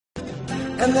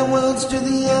and the world's to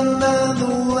the end of the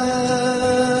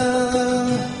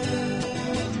world.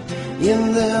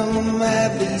 In them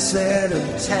happy set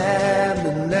of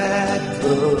tabernacle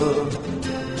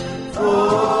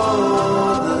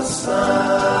for the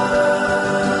sun,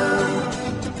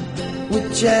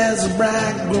 which has a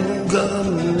bridegroom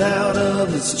coming out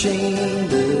of his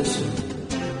chambers,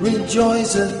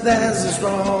 rejoiceth as a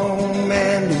strong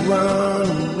man to run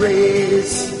a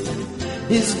race.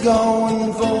 Is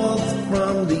going forth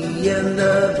from the end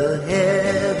of the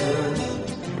heaven,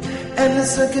 and the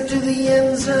circuit to the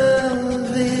ends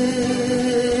of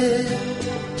it.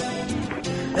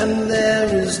 And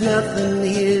there is nothing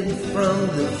hid from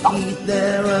the feet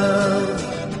thereof.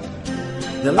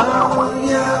 The law of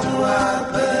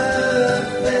Yahweh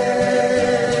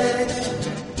perfect,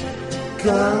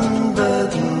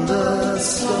 converting the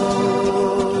soul.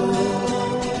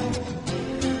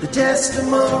 The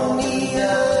testimony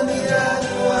of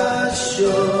Yahweh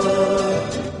sure,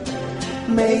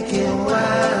 making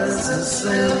wise the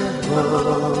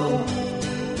simple.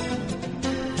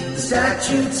 The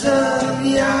statutes of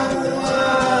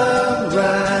Yahweh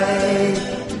right,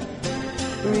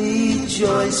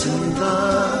 rejoice in the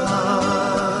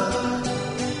heart.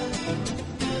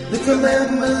 The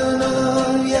commandment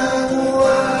of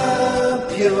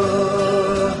Yahweh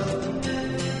pure,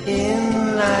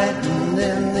 enlightened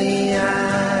in the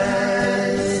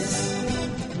eyes.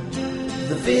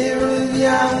 The fear of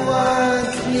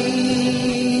Yahweh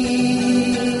clean,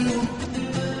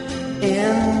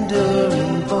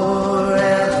 enduring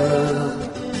forever.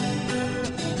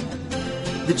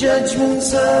 The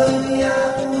judgments of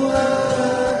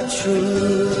Yahweh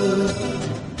true,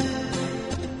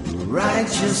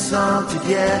 righteous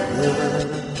altogether.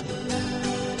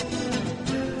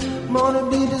 More to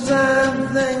be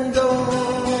desired than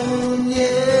gold,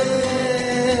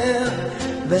 yeah,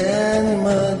 than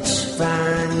much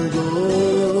fine gold.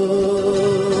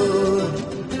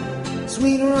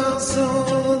 Sweeter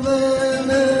also than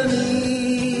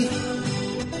honey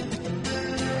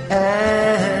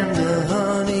and the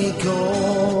honeycomb.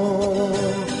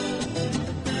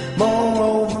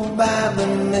 Moreover, by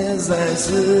them is thy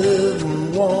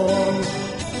servant warm,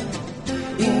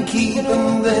 in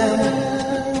keeping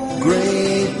them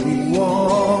great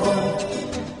reward.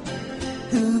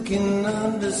 Who can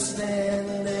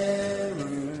understand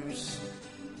errors?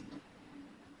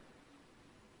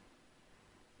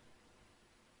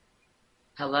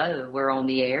 Hello, we're on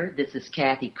the air. This is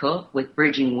Kathy Cook with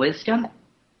Bridging Wisdom.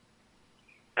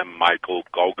 And Michael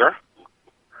Golger.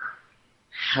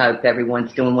 Hope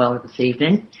everyone's doing well this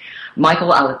evening.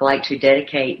 Michael, I would like to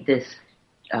dedicate this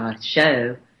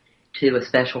show to a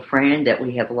special friend that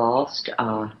we have lost,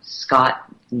 Scott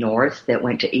Norris, that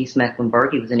went to East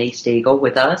Mecklenburg. He was an East Eagle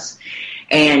with us.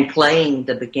 And playing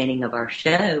the beginning of our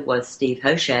show was Steve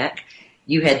Hoshak.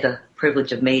 You had the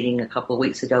privilege of meeting a couple of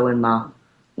weeks ago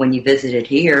when you visited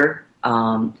here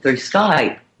through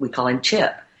Skype. We call him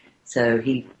Chip. So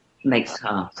he makes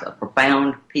a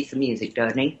profound piece of music,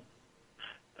 doesn't he?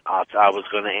 I was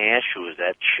going to ask you, is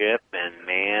that Chip? And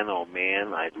man, oh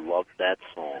man, I love that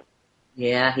song.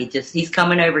 Yeah, he's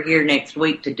coming over here next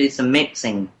week to do some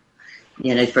mixing,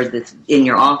 for this in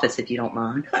your office, if you don't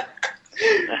mind. Because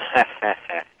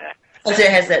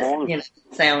it has that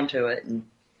sound to it. And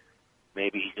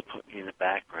maybe he could put me in the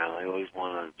background. I always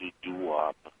want to do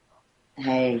doo-wop.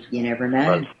 Hey, you never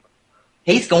know.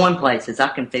 He's going places. I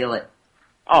can feel it.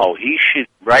 Oh, he should,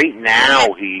 right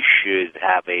now, he should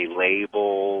have a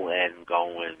label and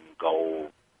go.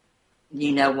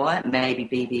 You know what? Maybe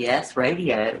BBS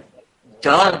Radio.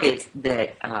 Doug is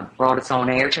that brought us on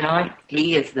air tonight.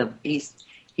 He is the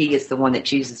one that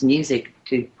chooses music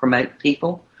to promote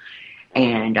people,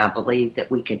 and I believe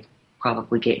that we could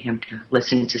probably get him to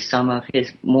listen to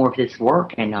more of his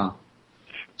work and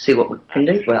see what we can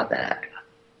do about that.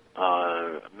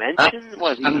 Mention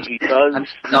what he does. I'm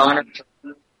honored.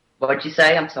 What'd you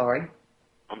say? I'm sorry.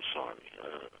 I'm sorry.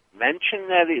 Mention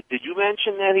that. Did you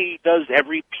mention that he does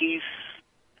every piece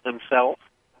himself?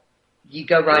 You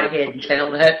go right ahead and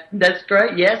tell that. That's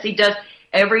great. Yes, he does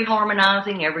every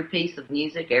harmonizing, every piece of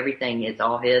music, everything is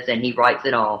all his, and he writes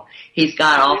it all. He's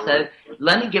got also,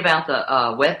 let me give out the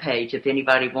webpage if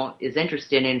anybody is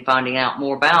interested in finding out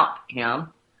more about him.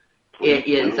 It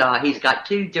is, he's got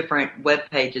 2 different web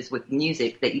pages with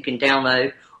music that you can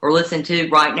download or listen to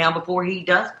right now before he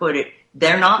does put it.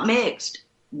 They're not mixed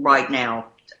right now,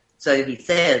 so he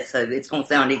says, so it's going to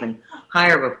sound even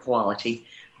higher of quality.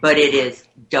 But it is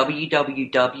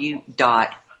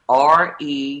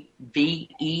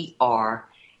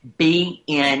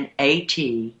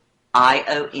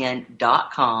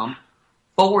www.reverberation.com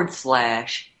 /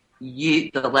 U,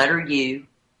 the letter U,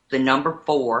 the number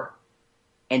 4,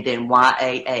 and then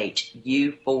Y-A-H,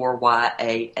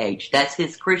 U4YAH. That's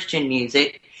his Christian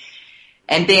music.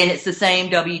 And then it's the same,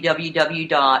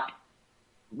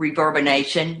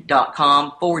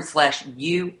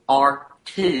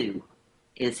 www.reverbnation.com/UR2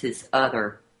 is his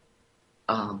other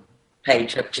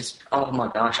page of just, oh my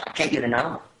gosh, I can't get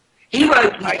enough. He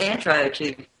wrote the intro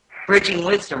to Bridging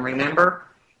Wisdom, remember?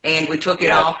 And we took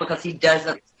it off because he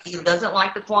doesn't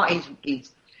like the choir.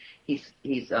 He's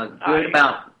good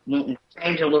about wanting to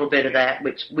change a little bit of that,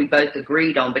 which we both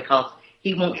agreed on because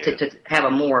he wants it to have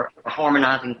a more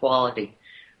harmonizing quality.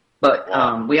 But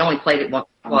we only played it once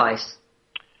or twice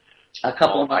a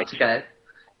couple of months ago.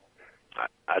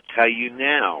 I tell you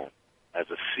now, as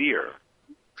a seer,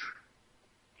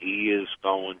 he is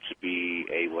going to be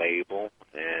a label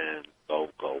and go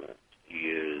gold. He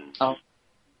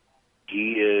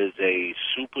is a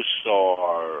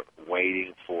superstar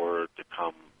waiting for it to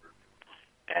come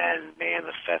and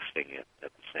manifesting it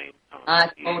at the same time. I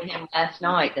told him last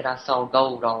night that I saw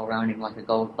gold all around him like a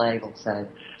gold label. So,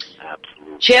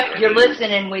 absolutely. Chip, you're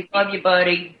listening. We love you,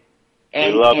 buddy.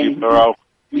 And, we love you, bro.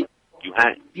 You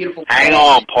beautiful. Hang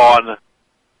on, partner.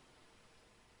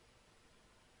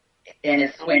 And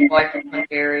his sweet boy from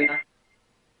Hungary.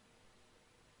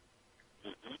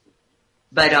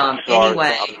 But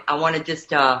anyway, I want to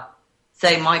just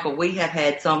say, Michael, we have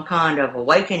had some kind of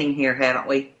awakening here, haven't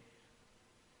we?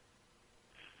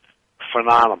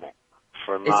 Phenomenal.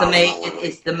 It's amazing.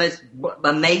 It's the most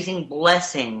amazing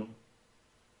blessing.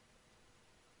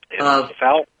 It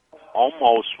felt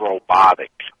almost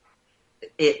robotic.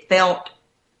 It felt.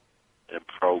 And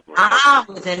programmed. I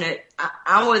was in it.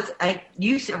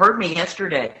 You heard me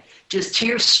yesterday. Just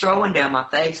tears strolling down my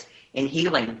face and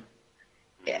healing.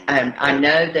 And I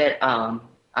know that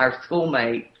our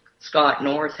schoolmate, Scott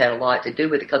Norris, had a lot to do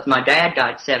with it because my dad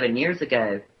died 7 years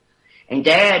ago. And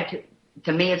Dad,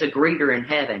 to me, is a greeter in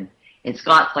heaven. And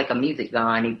Scott's like a music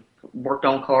guy, and he worked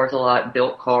on cars a lot,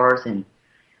 built cars. And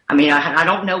I mean, I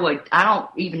don't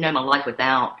even know my life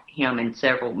without him and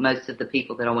most of the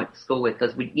people that I went to school with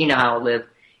because you know how I live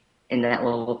in that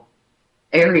little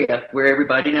area where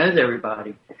everybody knows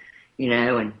everybody, you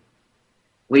know, and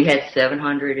we had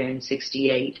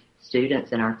 768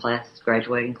 students in our class,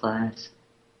 graduating class.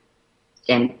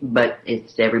 But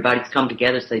everybody's come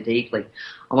together so deeply.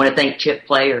 I want to thank Chip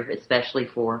Player especially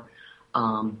for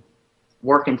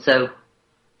working so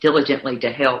diligently to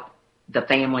help the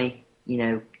family, you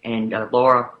know, and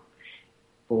Laura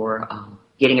for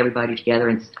getting everybody together.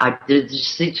 And there's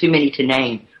just too many to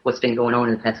name what's been going on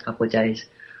in the past couple of days.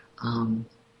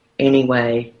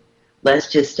 Anyway,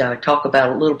 let's just talk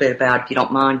about a little bit about, if you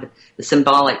don't mind, the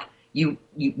symbolic. You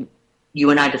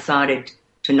and I decided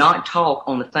to not talk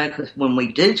on the phone because when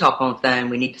we do talk on the phone,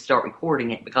 we need to start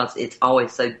recording it because it's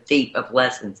always so deep of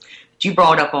lessons. But you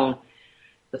brought up on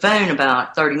the phone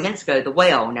about 30 minutes ago the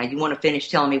well. Now you want to finish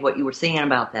telling me what you were seeing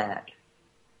about that,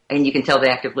 and you can tell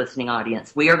the active listening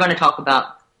audience. We are going to talk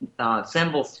about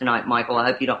symbols tonight, Michael. I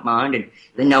hope you don't mind, and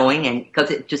the knowing, and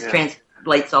because it just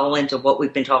translates all into what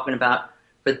we've been talking about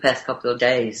for the past couple of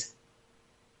days.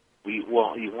 You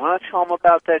want to tell them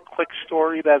about that quick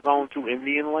story about going through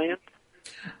Indian land?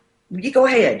 You go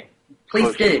ahead.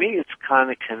 Please do. For me, it's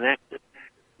kind of connected.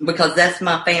 Because that's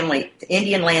my family.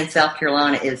 Indian Land, South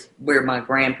Carolina is where my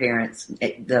grandparents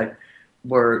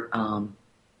were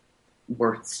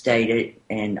stated.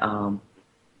 And,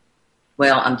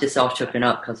 well, I'm just all shooken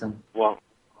up because I'm... Well,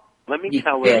 let me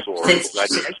tell a story.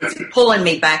 It's pulling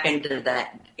me back into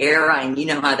that era, and you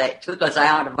know how that took us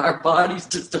out of our bodies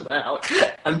just about.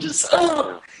 I'm just...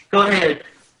 go ahead.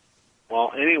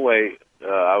 Well, anyway...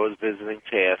 I was visiting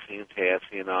Tassie, and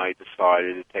Tassie and I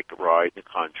decided to take a ride in the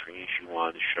country, and she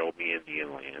wanted to show me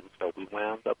Indian land. So we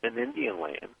wound up in Indian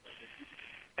land,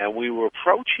 and we were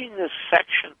approaching this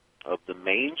section of the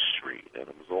main street, and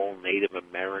it was all Native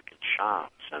American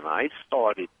shops, and I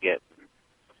started getting...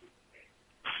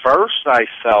 First, I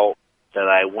felt that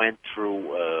I went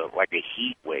through like a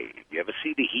heat wave. You ever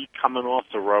see the heat coming off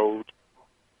the road?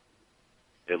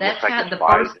 That's like the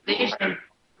first vision...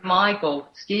 Michael,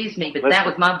 excuse me, but that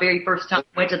was my very first time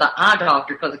I went to the eye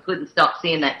doctor because I couldn't stop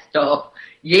seeing that stuff.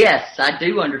 Yes, I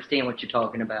do understand what you're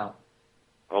talking about.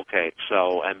 Okay,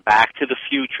 so, and Back to the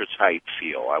Future type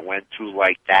feel. I went through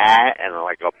like that and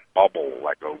like a bubble,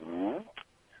 like a whoop.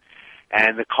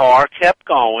 And the car kept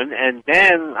going, and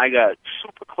then I got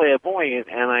super clairvoyant,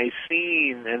 and I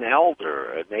seen an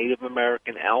elder, a Native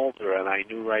American elder, and I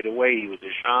knew right away he was a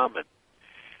shaman.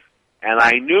 And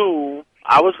I knew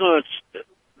I was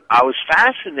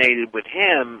fascinated with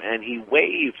him, and he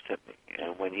waved to me.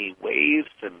 And when he waved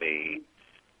to me,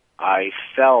 I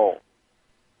felt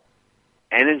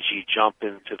energy jump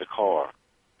into the car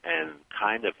and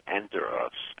kind of enter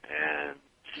us. And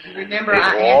you remember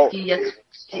I asked you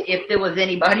if there was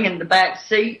anybody in the back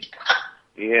seat?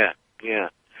 Yeah.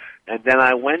 And then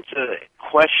I went to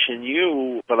question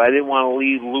you, but I didn't want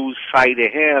to lose sight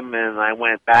of him, and I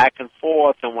went back and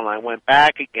forth, and when I went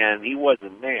back again, he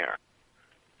wasn't there.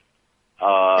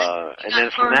 And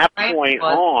then from that point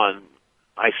on,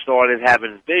 I started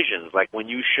having visions. Like when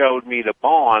you showed me the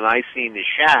barn, I seen the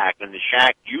shack, and the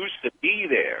shack used to be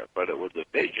there, but it was a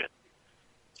vision.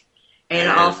 And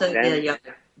also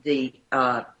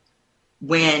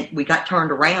when we got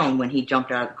turned around when he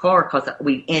jumped out of the car, because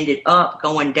we ended up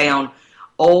going down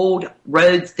old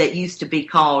roads that used to be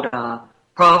called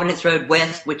Providence Road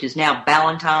West, which is now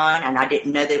Ballantyne, and I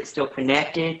didn't know that it was still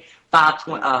connected.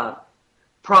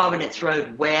 Providence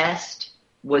Road West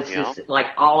was just like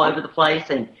all over the place,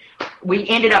 and we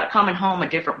ended up coming home a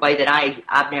different way that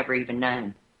I've never even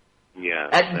known. Yeah,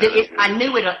 I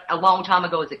knew it a long time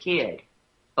ago as a kid.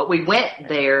 But we went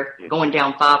there going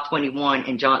down 521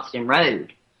 and Johnston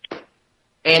Road.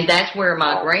 And that's where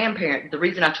my the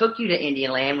reason I took you to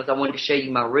Indian Land was I wanted to show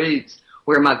you my roots,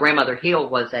 where my grandmother Hill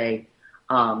was her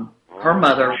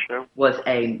mother was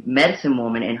a medicine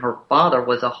woman and her father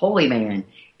was a holy man,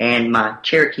 and my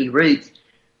Cherokee roots.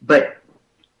 But,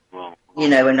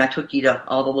 and I took you to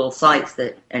all the little sites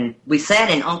and we sat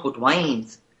in Uncle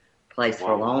Dwayne's place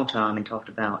for a long time and talked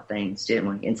about things,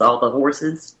 didn't we? And saw the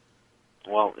horses.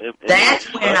 Well,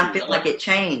 that's when I feel like it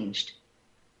changed.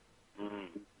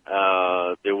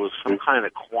 There was some kind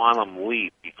of quantum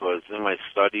leap, because in my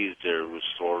studies there was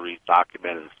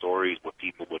documented stories where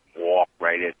people would walk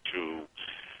right into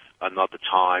another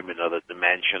time, another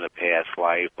dimension, a past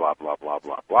life, blah, blah, blah,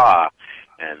 blah, blah.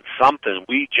 And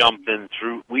we jumped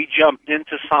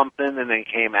into something and then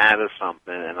came out of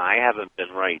something, and I haven't been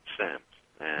right since.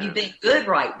 And you've been good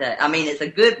right then. I mean, it's a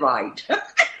good right.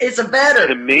 It's a better.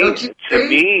 To me,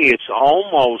 it's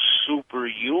almost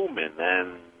superhuman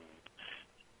and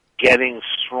getting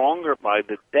stronger by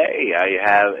the day.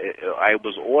 I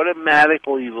was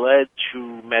automatically led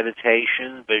to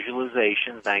meditation,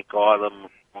 visualization. Thank God I'm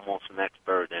almost an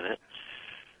expert in it.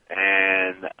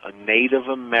 And a Native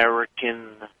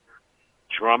American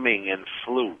drumming and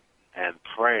flute and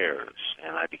prayers,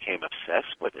 and I became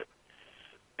obsessed with it.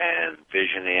 And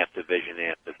vision after vision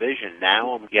after vision.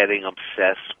 Now I'm getting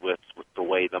obsessed with the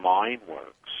way the mind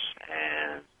works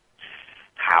and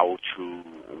how to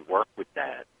work with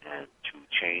that and to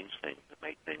change things and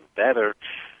make things better.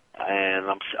 And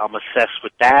I'm obsessed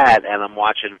with that, and I'm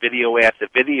watching video after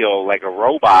video like a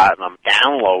robot, and I'm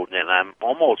downloading, and I'm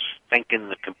almost thinking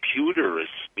the computer is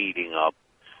speeding up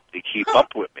to keep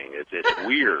up with me. It's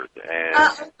weird. And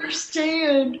I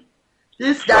understand.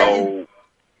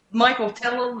 Michael,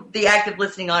 tell the active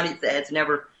listening audience that has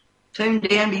never tuned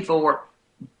in before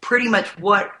pretty much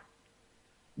what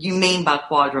you mean by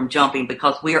quadrum jumping,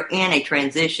 because we are in a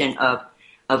transition of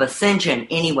ascension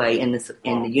anyway in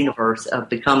the universe, of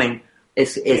becoming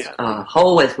as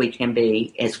whole as we can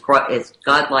be, as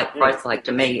godlike, Christ-like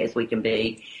to me as we can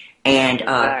be, and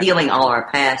healing all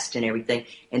our past and everything.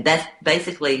 And that's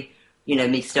basically,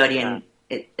 me studying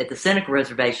at the Seneca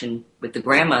Reservation with the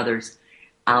grandmothers.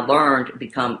 I learned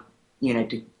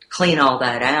to clean all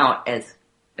that out as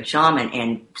a shaman.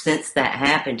 And since that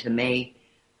happened to me,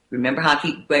 remember how I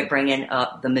keep bringing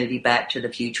up the movie Back to the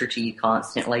Future to you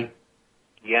constantly?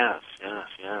 Yes. And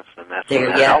that's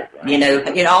there,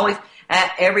 it always,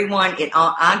 everyone,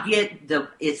 I get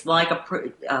it's like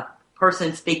a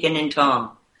person speaking in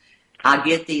tongue. I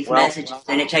get these messages,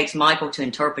 and it takes Michael to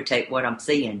interpretate what I'm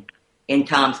seeing in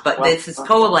times. But this is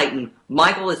collating.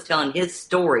 Michael is telling his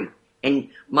story. And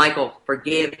Michael,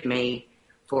 forgive me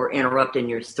for interrupting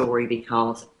your story,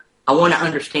 because I want to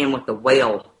understand what the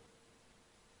whale,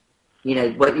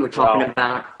 what you were talking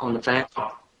about on the phone.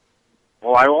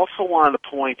 Well, I also wanted to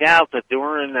point out that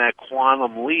during that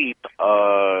quantum leap,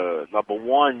 number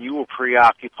one, you were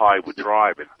preoccupied with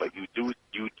driving, but you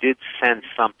did sense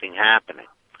something happening.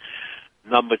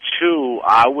 Number two,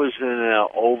 I was in an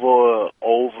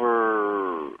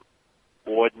over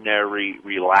ordinary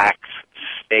relaxed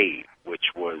state,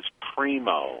 which was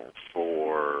primo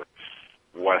for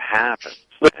what happened.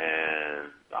 And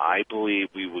I believe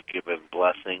we were given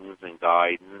blessings and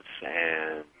guidance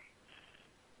and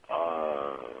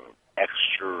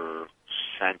extra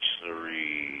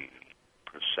sensory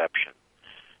perception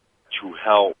to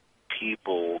help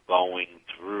people going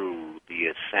through the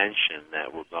ascension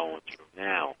that we're going through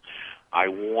now. I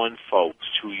warned folks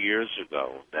 2 years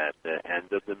ago that the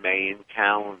end of the Mayan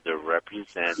calendar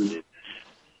represented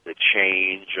the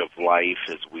change of life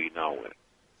as we know it,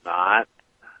 not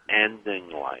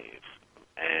ending life,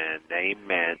 and they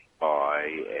meant by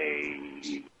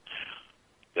a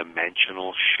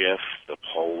dimensional shift, a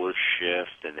polar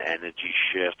shift, an energy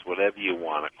shift, whatever you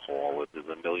want to call it. There's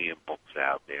a million books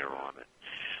out there on it.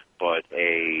 But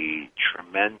a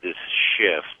tremendous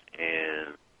shift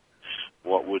in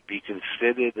what would be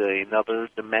considered another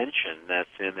dimension that's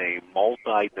in a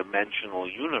multi-dimensional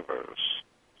universe.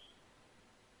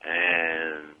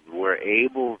 And we're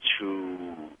able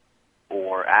to,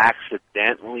 or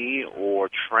accidentally, or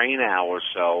train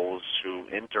ourselves to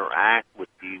interact with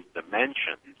these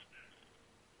dimensions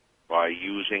by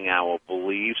using our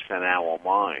beliefs and our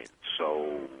minds.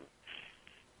 So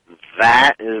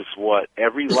that is what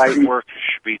every light worker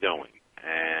should be doing.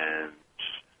 And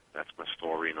that's my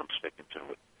story, and I'm sticking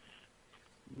to it.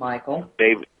 Michael,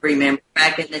 David, remember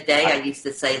back in the day I used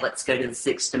to say, let's go to the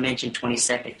 6th dimension,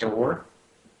 22nd door?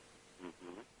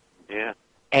 Mm-hmm. Yeah.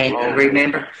 And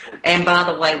remember, and by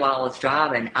the way, while I was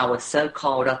driving, I was so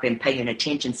caught up in paying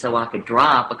attention so I could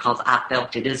drive because I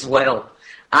felt it as well.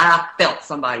 I felt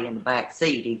somebody in the back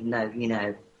seat, even though, you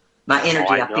know, my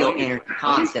energy, I feel energy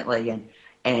constantly.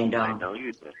 And I know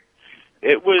you did.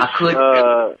 It was,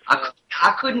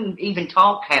 I couldn't even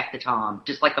talk half the time,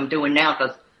 just like I'm doing now,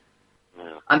 because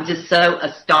I'm just so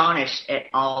astonished at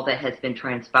all that has been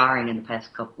transpiring in the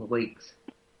past couple of weeks.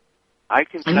 I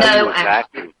can tell you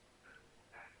exactly.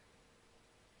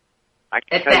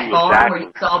 At that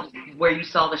barn where you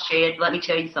saw the shed, let me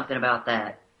tell you something about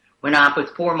that. When I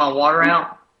was pouring my water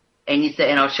out, and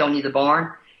I was showing you the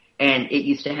barn, and it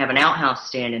used to have an outhouse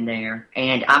standing there,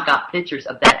 and I've got pictures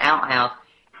of that outhouse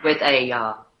with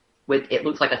it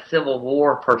looks like a Civil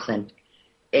War person,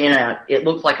 and it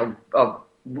looks like a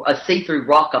see-through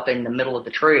rock up in the middle of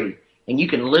the tree, and you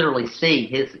can literally see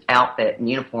his outfit and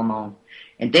uniform on.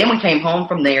 And then we came home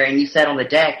from there, and you sat on the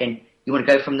deck, and you want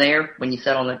to go from there when you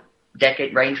sat on the deck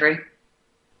at Raintree?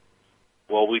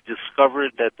 Well, we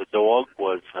discovered that the dog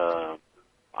was her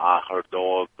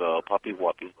dog, Puppy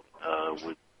Wuppy,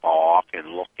 would bark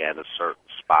and look at a certain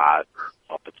spot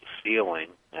up at the ceiling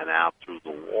and out through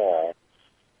the wall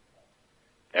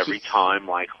every time,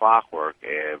 like clockwork,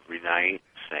 every night,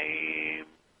 same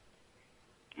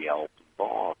yelp and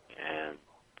bark. And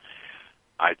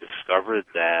I discovered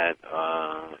that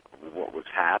what was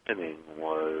happening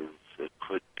was it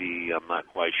could be, I'm not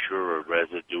quite sure, a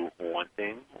residue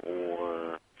haunting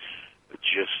or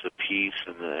just the peace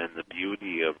and the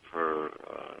beauty of her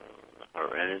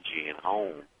energy and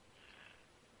home.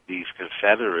 These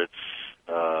Confederates,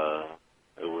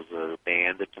 it was a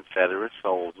band of Confederate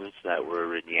soldiers that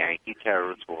were in Yankee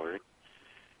territory,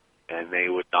 and they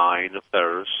were dying of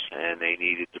thirst, and they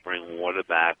needed to bring water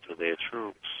back to their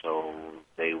troops. So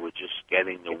they were just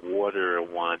getting the water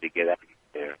and wanted to get out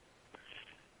there.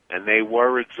 And they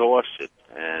were exhausted,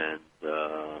 and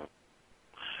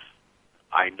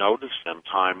I noticed them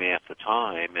time after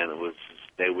time, and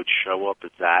they would show up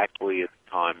exactly at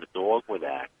the time the dog would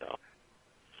act up.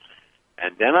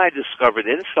 And then I discovered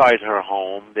inside her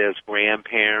home there's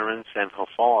grandparents and her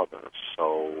father,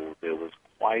 so there was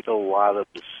quite a lot of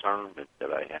discernment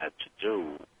that I had to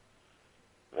do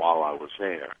while I was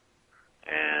there.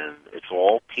 And it's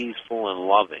all peaceful and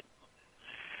loving.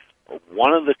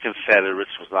 One of the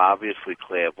Confederates was obviously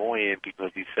clairvoyant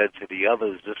because he said to the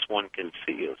others, this one can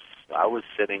see us. I was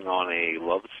sitting on a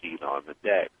love seat on the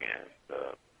deck,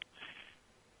 and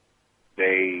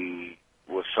they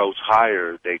were so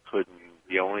tired they couldn't.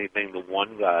 The only thing the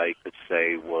one guy could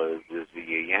say was, is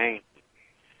he a Yankee?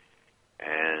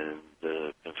 And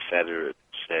the Confederate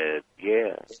said,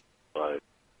 yeah, but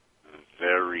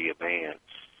very advanced.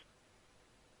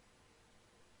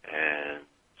 And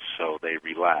so they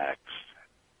relaxed,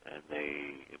 and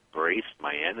they embraced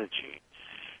my energy.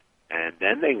 And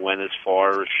then they went as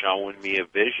far as showing me a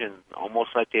vision,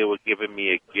 almost like they were giving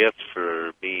me a gift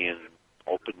for being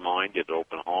open-minded,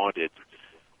 open-hearted,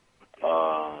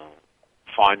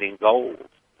 finding gold,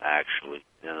 actually,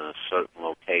 in a certain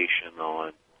location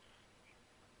on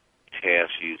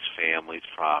Cassie's family's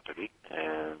property,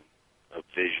 and a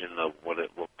vision of what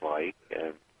it looked like,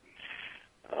 and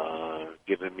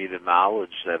giving me the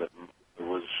knowledge that it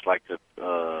was like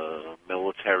a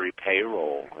military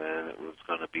payroll, and it was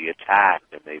going to be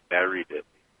attacked, and they buried it.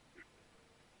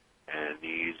 And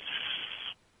these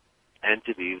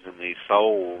entities and these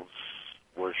souls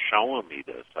were showing me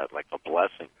this, like a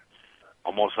blessing,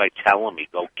 almost like telling me,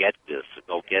 "Go get this,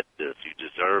 go get this. You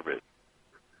deserve it.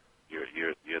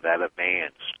 You're that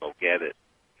advanced. Go get it."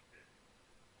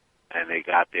 And they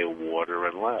got their water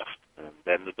and left, and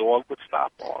then the dog would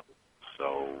stop barking.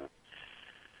 So,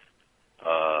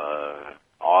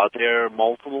 are there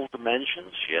multiple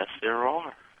dimensions? Yes, there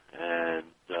are. And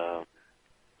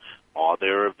Are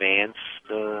there advanced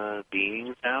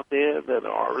beings out there that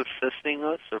are assisting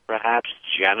us or perhaps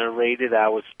generated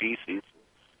our species?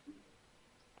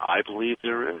 I believe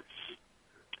there is.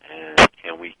 And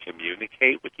can we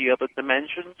communicate with the other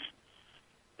dimensions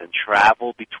and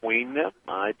travel between them?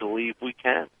 I believe we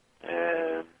can.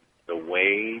 And the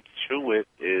way to it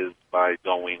is by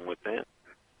going within.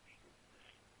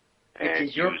 Which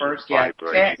is your first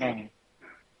chat name.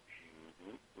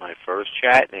 My first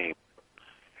chat name.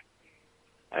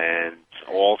 And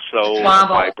also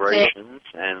vibrations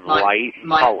and light and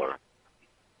color.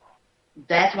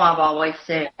 That's why I've always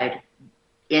said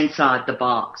inside the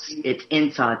box. It's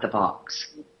inside the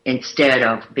box instead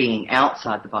of being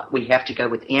outside the box. We have to go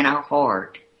within our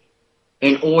heart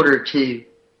in order to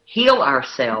heal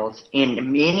ourselves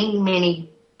in many,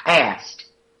 many past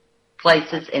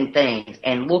places and things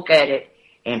and look at it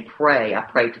and pray. I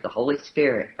prayed to the Holy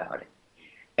Spirit about it.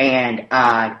 And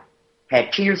I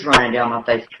had tears running down my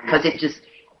face because it just,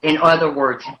 in other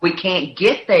words, we can't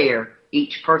get there,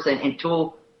 each person,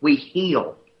 until we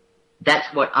heal. That's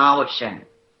what I was shown.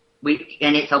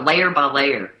 And it's a layer by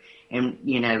layer. And,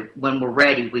 when we're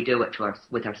ready, we do it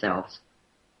with ourselves.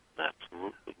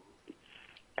 Absolutely.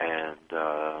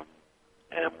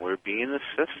 And we're being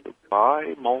assisted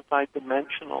by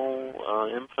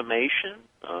multidimensional information,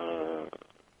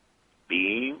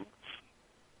 beings,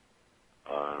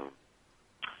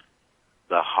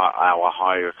 our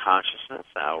higher consciousness,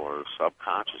 our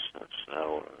subconsciousness,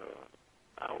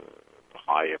 our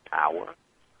higher power.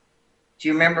 Do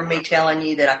you remember me telling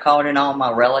you that I called in all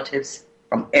my relatives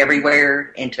from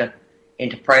everywhere into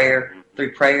prayer,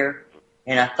 through prayer?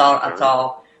 And I thought I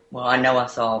saw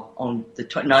on the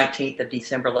 19th of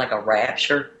December like a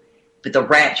rapture. But the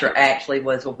rapture actually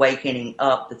was awakening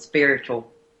up the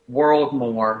spiritual world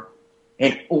more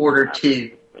in order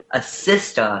to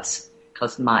assist us.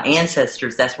 Because my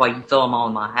ancestors, that's why you feel them all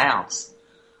in my house.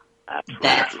 Absolutely.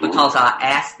 That's because I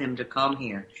asked them to come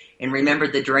here. And remember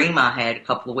the dream I had a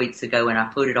couple of weeks ago, and I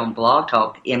put it on Blog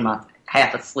Talk in my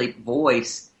half-asleep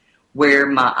voice, where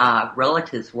my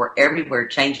relatives were everywhere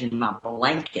changing my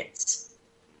blankets.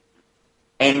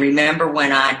 And remember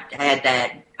when I had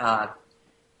that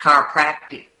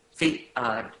chiropractic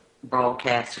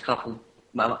broadcast a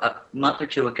month or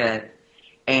two ago,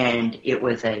 and it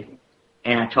was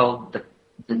and I told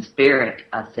the spirit,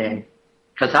 I said,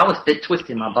 because I was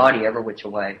twisting my body every which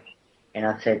way, and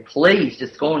I said, please,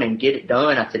 just go on and get it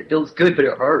done. I said, it feels good, but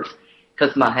it hurts,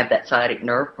 because I have that sciatic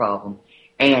nerve problem.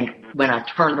 And when I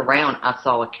turned around, I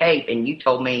saw a cape, and you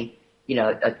told me,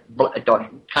 a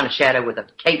kind of shadow with a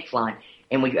cape flying.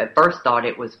 And we at first thought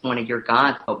it was one of your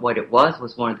guys, but what it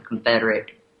was one of the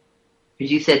Confederate.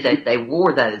 Because you said that they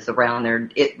wore those around there.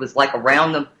 It was like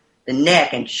around the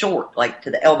neck and short, like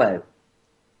to the elbow.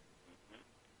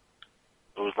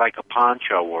 It was like a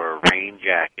poncho or a rain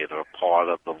jacket or part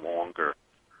of the longer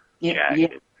jacket.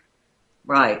 Yeah.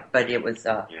 Right, but it was,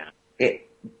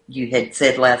 you had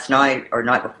said last night or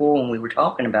night before when we were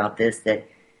talking about this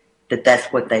that's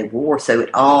what they wore. So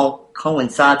it all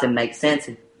coincides and makes sense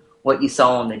of what you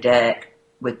saw on the deck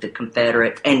with the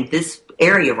Confederates. And this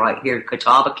area right here,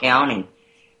 Catawba County,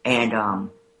 and,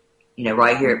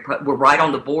 right here, we're right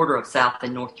on the border of South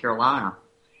and North Carolina.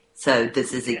 So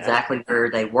this is exactly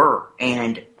where they were.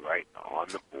 And right on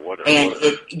the border. And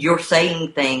you're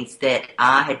saying things that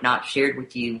I had not shared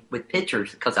with you with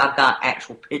pictures, because I've got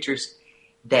actual pictures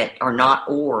that are not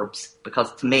orbs,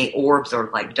 because to me orbs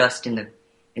are like dust in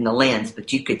the lens,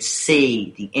 but you could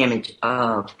see the image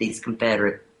of these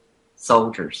Confederate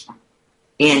soldiers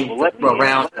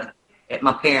around at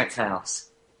my parents'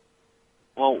 house.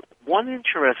 Well, one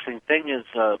interesting thing is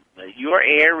your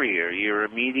area, your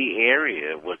immediate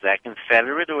area, was that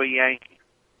Confederate or Yankee?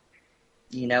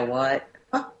 You know what?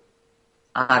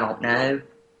 I don't know.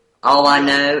 All I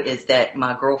know is that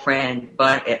my girlfriend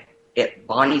at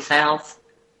Bonnie's house,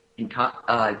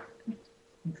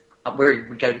 where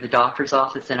we go to the doctor's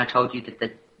office, and I told you that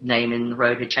the name in the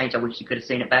road had changed. I wish you could have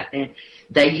seen it back then.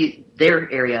 Their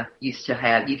area used to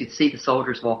have, you could see the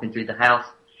soldiers walking through the house.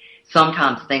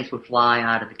 Sometimes things would fly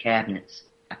out of the cabinets.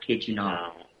 I kid you not.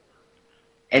 Wow.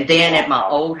 And then at my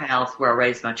old house where I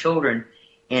raised my children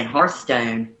in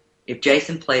Hearthstone, if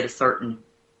Jason played a certain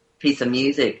piece of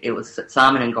music, it was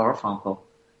Simon and Garfunkel.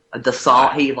 The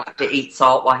salt, he liked to eat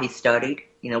salt while he studied,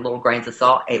 little grains of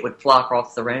salt, it would fly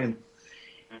across the room.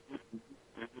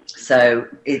 So,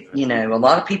 a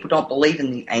lot of people don't believe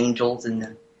in the angels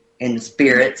and the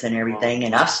spirits and everything,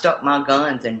 and I've stuck my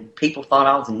guns, and people thought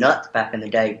I was nuts back in the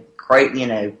day,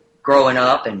 growing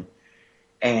up,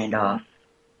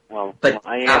 but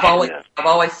I've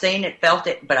always seen it, felt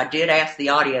it, but I did ask the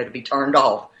audio to be turned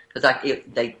off, because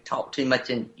they talk too much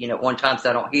and, at one time, so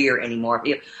I don't hear anymore.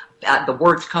 The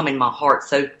words come in my heart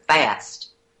so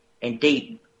fast and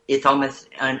deep, it's almost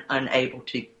unable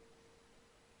to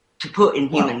put in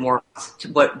human words to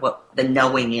what the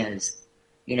knowing is,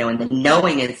 and the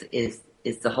knowing is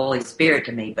the Holy Spirit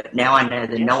to me. But now I know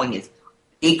the knowing is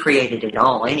He created it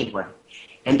all anyway,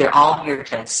 and they're all here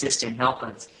to assist and help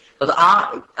us.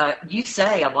 Because you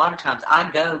say a lot of times I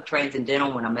go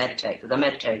transcendental when I meditate, because I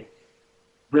meditate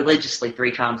religiously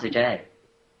 3 times a day,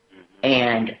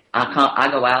 and I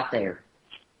go out there,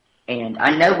 and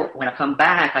I know when I come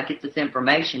back I get this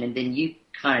information, and then you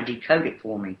kind of decode it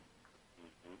for me.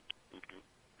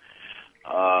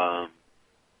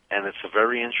 And it's a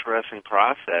very interesting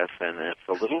process, and it's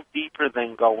a little deeper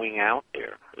than going out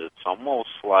there. It's almost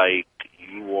like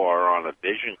you are on a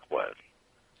vision quest.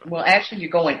 Well, actually,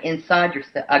 you're going inside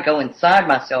yourself. I go inside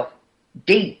myself,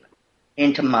 deep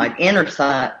into my inner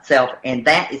side self, and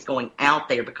that is going out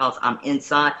there because I'm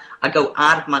inside. I go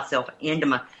out of myself into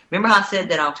my... Remember how I said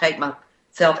that I'll take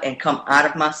myself and come out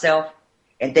of myself,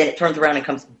 and then it turns around and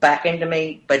comes back into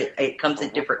me, but it comes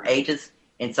at different ages,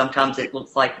 and sometimes it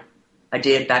looks like I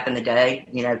did back in the day,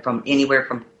 from anywhere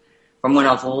from when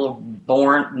I was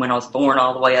when I was born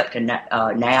all the way up to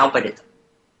now, but it's...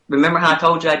 Remember how I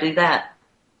told you I do that?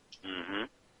 Mm-hmm.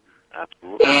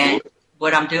 Absolutely. And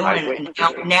what I'm doing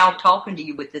now, talking to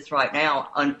you with this right now,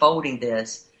 unfolding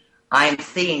this, I am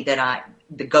seeing that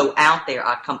to go out there,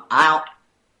 I come out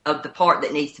of the part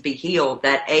that needs to be healed,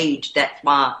 that age. That's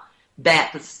why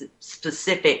that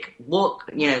specific look,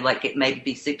 like it may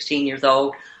be 16 years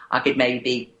old, I could maybe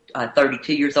be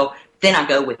 32 years old. Then I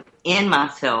go within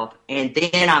myself, and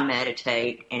then I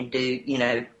meditate and do,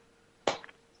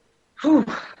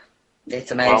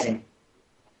 it's amazing. Well,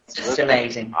 it's just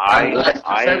amazing. I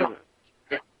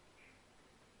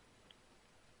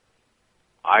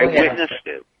witnessed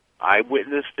it. I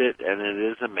witnessed it, and it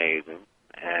is amazing.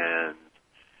 And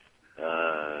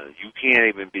you can't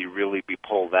even really be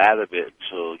pulled out of it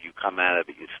until you come out of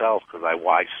it yourself. Because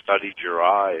I studied your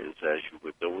eyes as you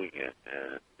were doing it,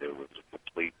 and there was a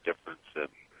complete difference in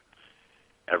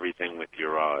everything with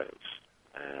your eyes.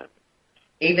 And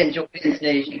even Joyce's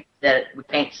news that we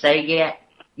can't say yet.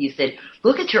 You said,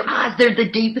 "Look at your eyes; they're the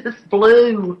deepest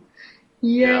blue."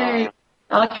 Yay! Yeah.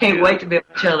 I can't wait to be able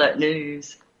to tell that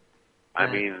news. I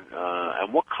mean,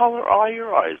 and what color are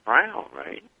your eyes? Brown,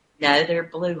 right? No, they're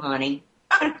blue, honey.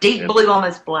 Deep blue,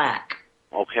 almost black.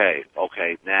 Okay.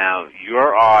 Now,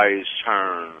 your eyes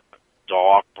turn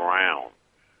dark brown.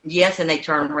 Yes, and they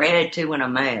turn red, too, when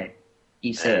I'm mad,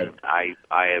 you said. And I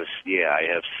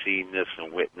have seen this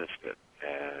and witnessed it.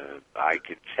 And I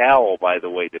can tell by the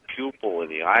way the pupil and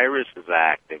the iris is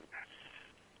acting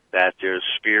that there's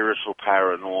spiritual,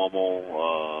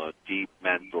 paranormal, deep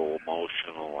mental,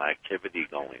 emotional activity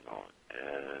going on.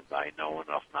 And I know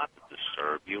enough not to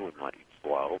disturb you and let you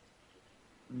flow.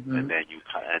 Mm-hmm. And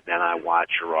then I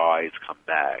watch your eyes come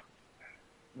back.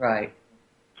 Right.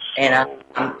 So, and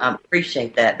I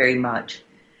appreciate that very much.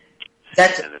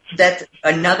 That's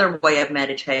another way of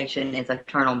meditation is I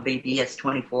turn on BBS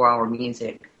 24-hour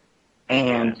music.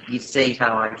 And you see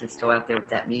how I just go out there with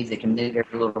that music and move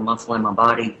every little muscle in my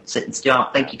body, sitting still. I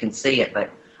don't think you can see it, but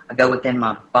I go within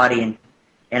my body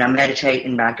and I meditate,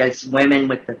 and I go swimming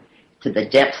to the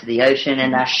depths of the ocean,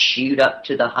 and I shoot up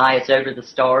to the highest over the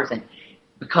stars and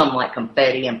become like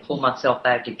confetti and pull myself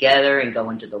back together and go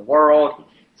into the world,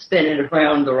 spin it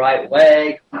around the right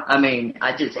way. I mean,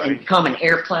 and become an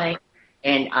airplane,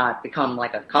 and I become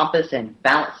like a compass and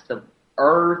balance the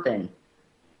earth and...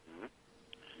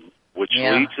 Which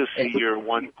leads us to your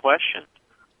one question.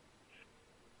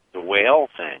 The whale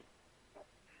thing.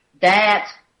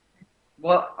 That's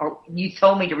what you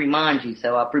told me to remind you,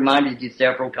 so I've reminded you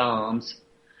several times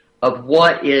of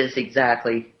what is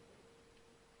exactly.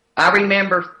 I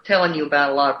remember telling you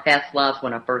about a lot of past lives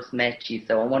when I first met you,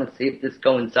 so I want to see if this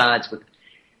coincides with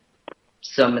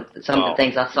some of the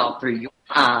things I saw through your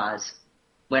eyes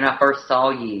when I first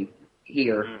saw you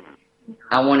here.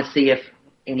 I want to see if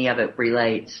any of it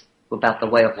relates about the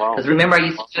whale. Because remember, I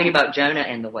used to tell you about Jonah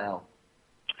and the whale.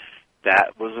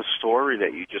 That was a story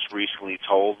that you just recently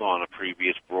told on a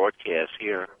previous broadcast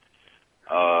here.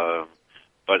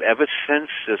 But ever since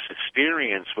this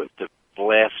experience with the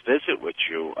last visit with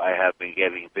you, I have been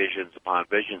getting visions upon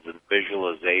visions, and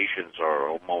visualizations are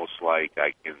almost like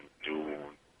I can do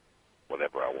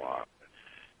whatever I want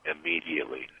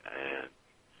immediately. And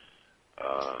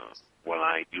when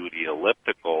I do the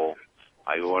elliptical,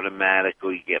 I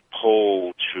automatically get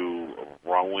pulled to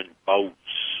rowing boats,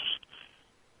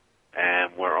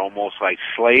 and we're almost like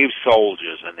slave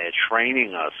soldiers, and they're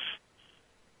training us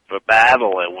for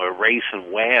battle, and we're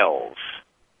racing whales.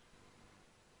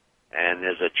 And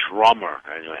there's a drummer,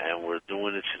 and we're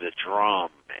doing it to the drum,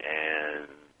 and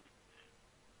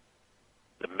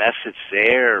the message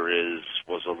there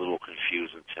was a little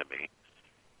confusing to me.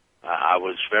 I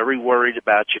was very worried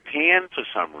about Japan for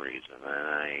some reason,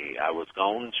 and I was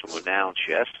going to announce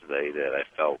yesterday that I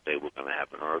felt they were going to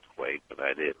have an earthquake, but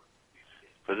I didn't,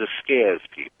 because it scares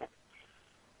people.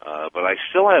 But I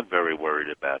still am very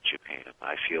worried about Japan.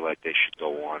 I feel like they should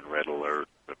go on red alert,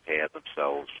 prepare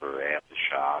themselves for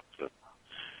aftershocks and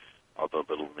other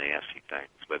little nasty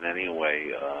things. But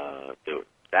anyway,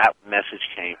 that message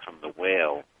came from the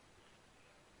whale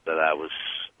that I was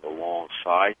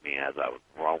alongside me as I was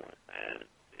growing, and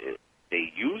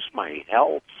they used my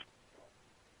health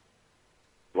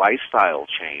lifestyle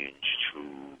change to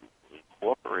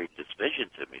incorporate this vision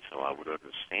to me so I would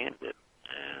understand it.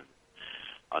 And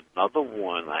another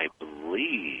one, I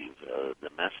believe, the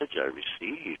message I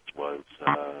received was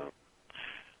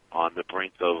on the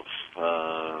brink of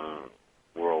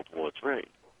World War III,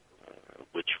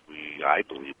 which I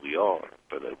believe we are,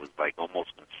 but it was like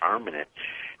almost confirming it.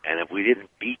 And if we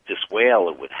didn't beat this whale,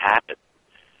 it would happen.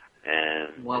 And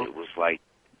it was like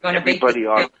everybody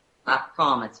on. I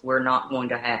promise we're not going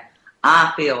to have.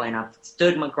 I feel, and I've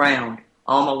stood my ground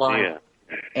all my life,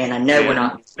 and I know we're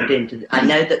not into. I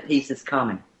know that peace is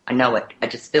coming. I know it. I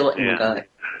just feel it in my gut.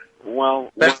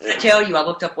 Well, but I tell you, I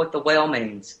looked up what the whale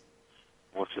means.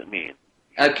 What's it mean?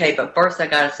 Okay, but first I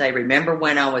gotta say, remember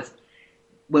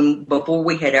before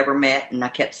we had ever met, and I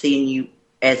kept seeing you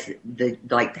as the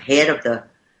head of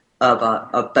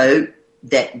a boat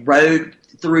that rode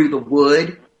through the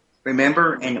wood,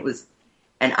 remember? And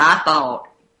I thought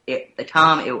at the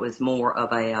time it was more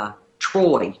of a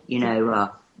Troy,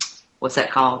 what's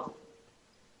that called?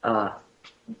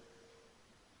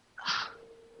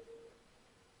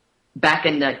 Back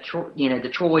in the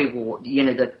Troy War,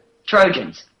 the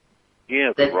Trojans.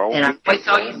 Yeah, the Romans. And I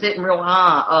saw you sitting real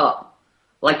high up,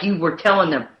 like you were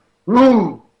telling them,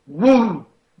 woo, woo.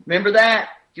 Remember that?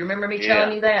 Do you remember me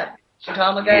telling you that some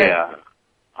time ago? Yeah.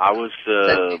 I was,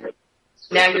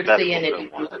 now you're seeing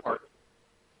it before.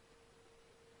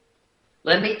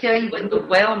 Let me tell you what the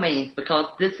whale means, because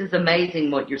this is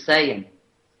amazing what you're saying.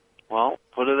 Well,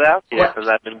 put it out there, because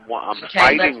I'm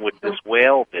fighting with this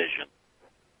whale vision.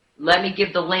 Let me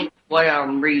give the link to what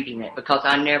I'm reading it, because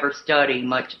I never study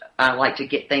much. I like to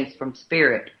get things from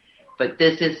spirit. But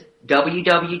this is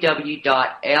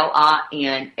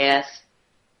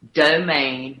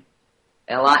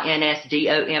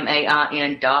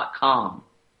linsdomain.com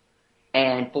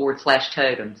and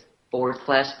 /totems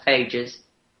 /pages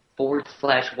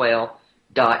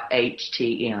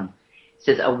 /whale.htm. It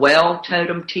says a whale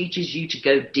totem teaches you to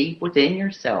go deep within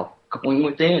yourself, going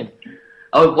within.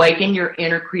 Awaken your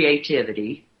inner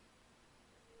creativity,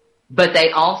 but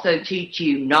they also teach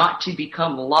you not to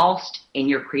become lost in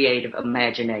your creative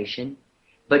imagination,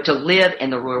 but to live in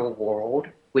the real world,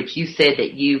 which you said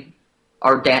that you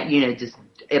are down, just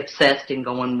obsessed and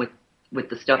going with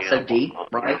the stuff so deep,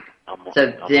 right?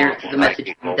 So there's the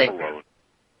message there.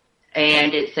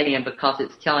 And it's saying, because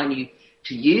it's telling you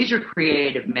to use your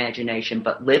creative imagination,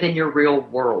 but live in your real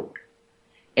world.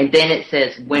 And then it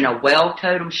says, when a whale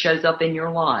totem shows up in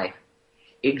your life,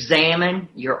 examine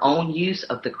your own use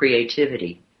of the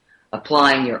creativity,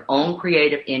 applying your own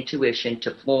creative intuition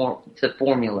to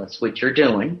formulas, which you're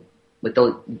doing with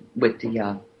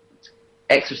the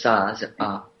exercise,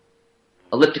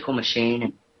 elliptical machine,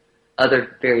 and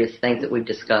other various things that we've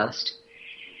discussed.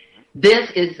 This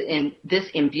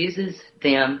imbues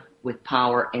them with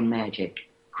power and magic.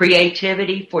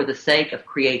 Creativity for the sake of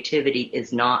creativity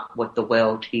is not what the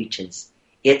well teaches.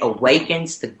 It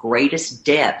awakens the greatest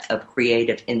depth of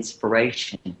creative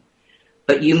inspiration.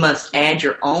 But you must add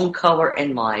your own color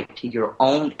and light to your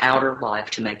own outer life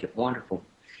to make it wonderful.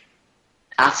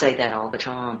 I say that all the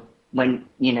time. When,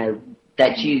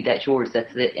 that's you, that's yours,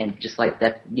 that's it. And just like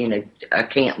that, I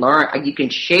can't learn. You can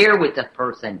share with the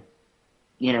person.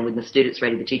 When the student's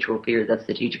ready, the teacher will appear. That's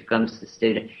the teacher becomes the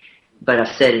student. But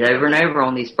I've said it over and over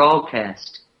on these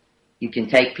broadcasts. You can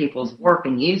take people's work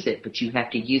and use it, but you have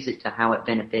to use it to how it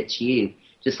benefits you.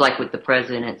 Just like with the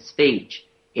president's speech.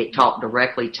 It talked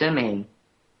directly to me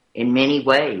in many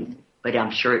ways, but I'm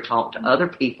sure it talked to other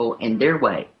people in their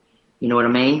way. You know what I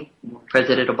mean?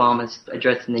 President Obama's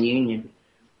addressing the Union.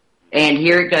 And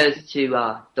here it goes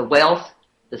to the whale.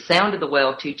 The sound of the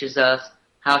whale teaches us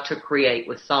how to create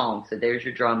with song. So there's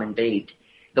your drum and beat.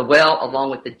 The whale,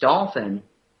 along with the dolphin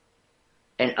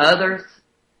and other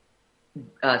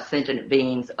sentient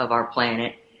beings of our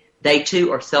planet, they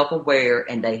too are self-aware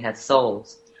and they have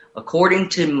souls. According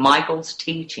to Michael's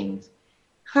teachings,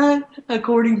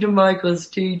 According to Michael's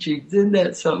teachings. Isn't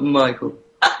that something, Michael?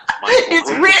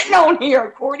 It's written on here,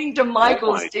 according to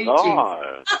Michael's teachings.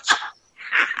 God.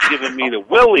 Giving me the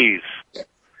willies.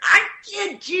 I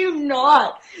kid you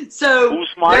not. So, who's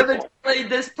Michael?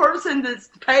 This person, this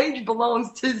page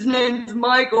belongs to, his name is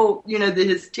Michael,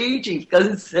 his teachings, because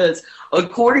it says,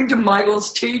 according to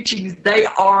Michael's teachings, they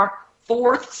are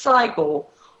fourth cycle,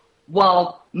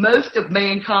 while most of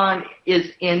mankind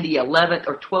is in the 11th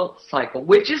or 12th cycle,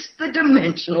 which is the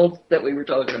dimensionals that we were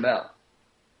talking about.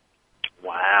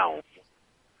 Wow.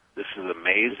 This is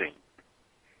amazing.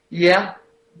 Yeah.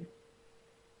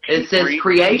 It says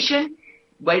creation.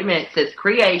 Wait a minute. It says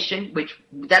creation, which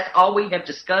that's all we have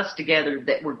discussed together,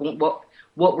 that we're going, what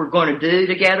we're going to do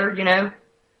together,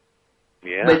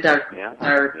 Yeah. with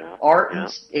our art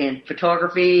and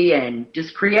photography and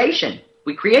just creation.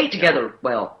 We create together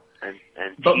well.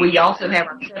 But we also have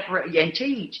our separate, and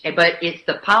teach. But it's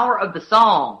the power of the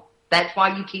song. That's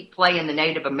why you keep playing the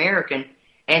Native American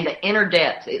and the inner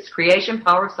depths. It's creation,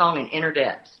 power of song, and inner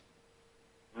depths.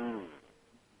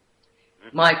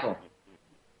 Michael.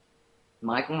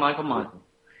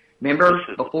 Remember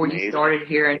before you started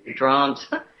hearing the drums?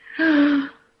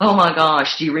 Oh my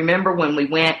gosh, do you remember when we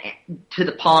went to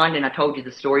the pond and I told you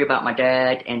the story about my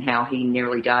dad and how he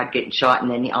nearly died getting shot,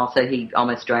 and then he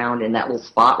almost drowned in that little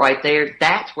spot right there?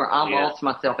 That's where I lost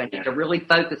myself and had to really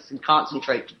focus and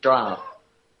concentrate to drive.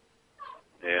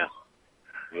 Yeah.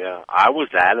 Yeah, I was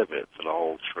out of it for the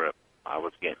whole trip. I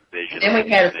was getting visions. And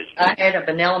then I had a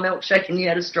vanilla milkshake and you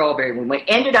had a strawberry one. We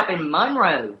ended up in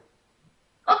Monroe.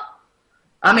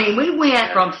 I mean, we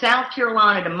went from South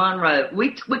Carolina to Monroe. We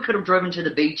could have driven to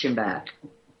the beach and back.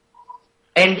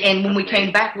 And when we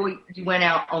came back, we went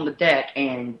out on the deck,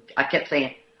 and I kept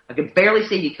saying, I could barely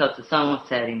see you because the sun was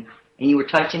setting, and you were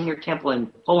touching your temple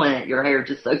and pulling at your hair,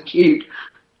 just so cute.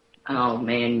 Oh,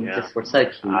 man, you just were so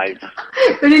cute.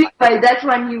 But anyway, that's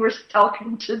when you were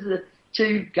talking to the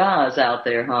two guys out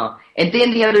there, huh? And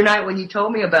then the other night when you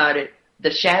told me about it,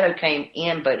 the shadow came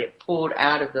in, but it pulled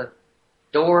out of the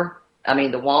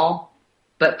the wall.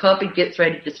 But Puppy gets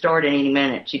ready to start in any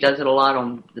minute. She does it a lot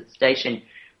on the station,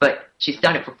 but she's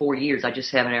done it for 4 years. I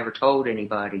just haven't ever told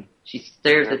anybody. She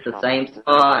stares at the same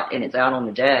spot, and it's out on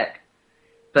the deck.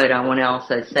 But I want to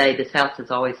also say this house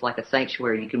is always like a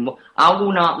sanctuary. I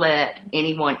will not let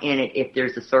anyone in it if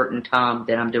there's a certain time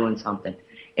that I'm doing something.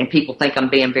 And people think I'm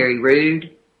being very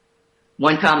rude.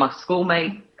 One time a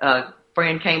schoolmate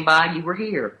friend came by, you were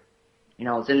here. And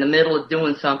I was in the middle of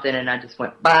doing something, and I just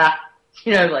went, bye.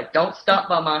 Don't stop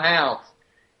by my house.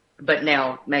 But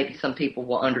now maybe some people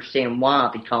will understand why,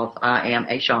 because I am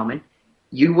a shaman.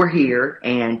 You were here,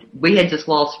 and we had just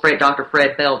lost Dr.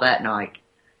 Fred Bell that night,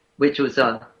 which was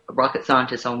a rocket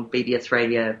scientist on BBS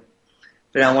radio.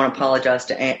 But I want to apologize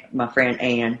to my friend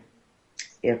Ann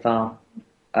if I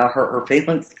hurt her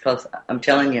feelings, because I'm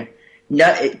telling you,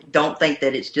 don't think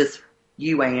that it's just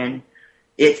you, Ann.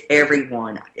 It's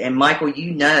everyone. And Michael,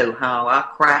 you know how I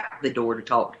crack the door to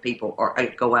talk to people or I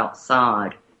go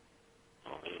outside.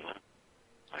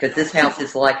 Because this house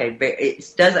is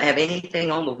it doesn't have anything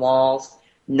on the walls.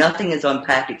 Nothing is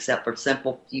unpacked except for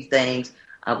simple few things.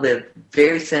 I live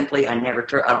very simply. I don't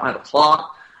have a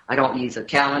clock. I don't use a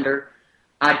calendar.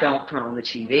 I don't turn on the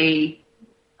TV.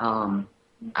 I'm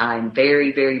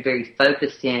very, very, very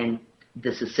focused in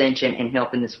this ascension and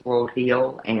helping this world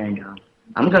heal, and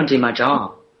I'm going to do my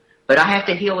job. But I have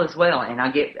to heal as well, and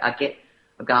I've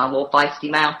got a little feisty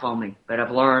mouth on me, but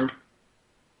I've learned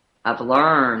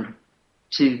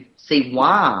to see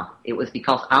why. It was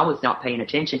because I was not paying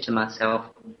attention to myself,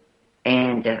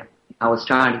 and I was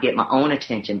trying to get my own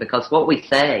attention, because what we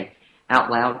say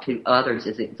out loud to others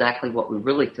is exactly what we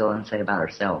really feel and say about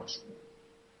ourselves.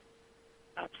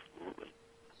 Absolutely.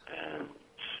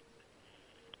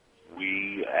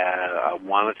 And I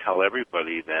want to tell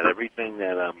everybody that everything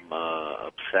that I'm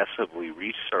obsessively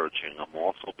researching, I'm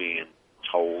also being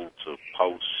told to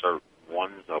post certain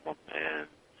ones of them, and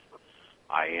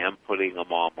I am putting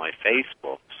them on my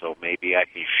Facebook, so maybe I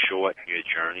can shorten your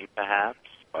journey perhaps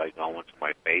by going to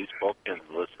my Facebook and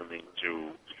listening to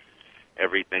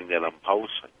everything that I'm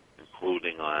posting,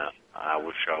 including our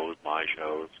shows, my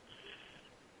shows.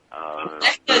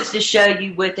 That goes to show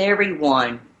you with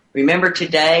everyone. Remember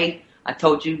today, I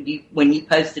told you when you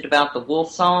posted about the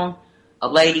wolf song, a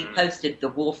lady posted the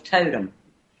wolf totem.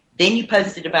 Then you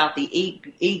posted about the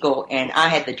eagle, and I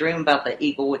had the dream about the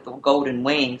eagle with the golden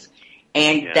wings,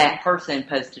 and that person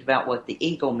posted about what the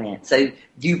eagle meant. So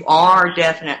you are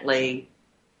definitely,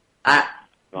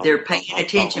 they're paying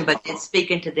attention, but it's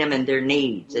speaking to them and their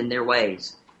needs and their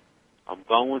ways. I'm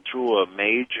going through a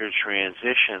major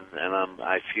transition, and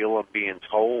I feel I'm being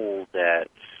told that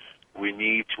we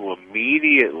need to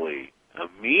immediately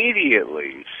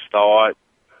start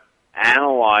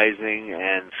analyzing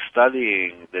and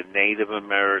studying the Native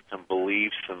American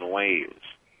beliefs and ways.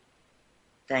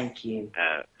 Thank you.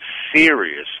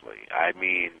 Seriously. I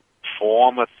mean,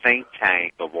 form a think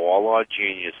tank of all our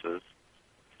geniuses,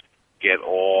 get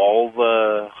all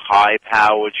the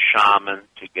high-powered shamans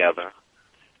together,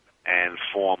 and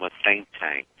form a think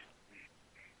tank.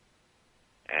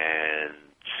 And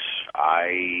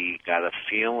I got a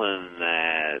feeling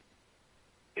that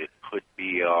it could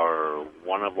be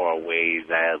one of our ways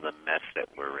out of the mess that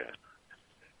we're in.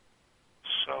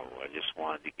 So I just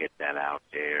wanted to get that out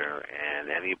there.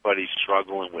 And anybody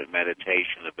struggling with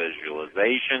meditation or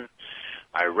visualization,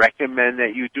 I recommend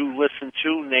that you do listen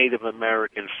to Native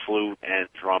American flute and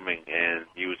drumming and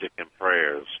music and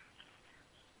prayers.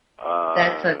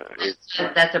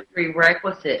 That's a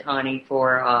prerequisite, honey,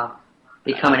 for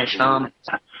becoming a shaman.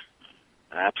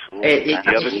 Absolutely.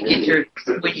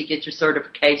 When you get your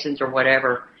certifications or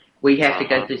whatever, we have to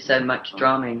go through so much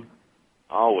drumming.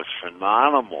 Oh, it's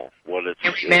phenomenal.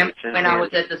 Remember when I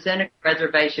was at the Seneca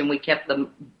Reservation, we kept the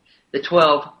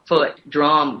 12-foot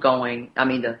drum going. I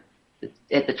mean, at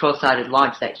the 12-sided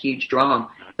lodge, that huge drum,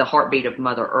 the heartbeat of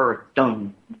Mother Earth,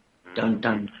 dun, dun,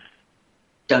 dun,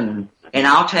 dun. And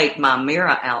I'll take my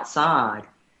mirror outside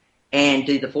and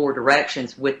do the 4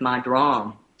 directions with my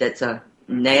drum. That's a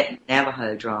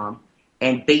Navajo drum,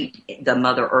 and beat the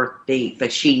Mother Earth beat.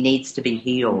 But she needs to be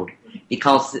healed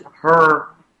because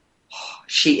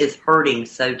she is hurting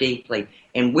so deeply.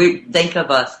 And we think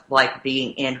of us like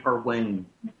being in her womb.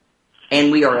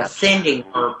 And we are ascending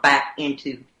her back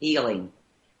into healing.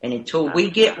 And until we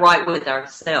get right with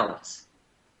ourselves,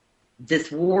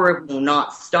 this war will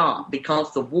not stop,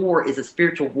 because the war is a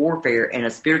spiritual warfare, and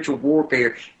a spiritual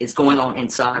warfare is going on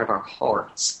inside of our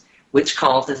hearts, which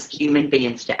causes human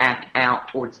beings to act out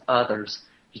towards others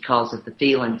because of the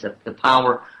feelings of the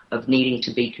power of needing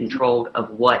to be controlled of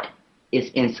what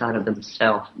is inside of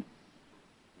themselves.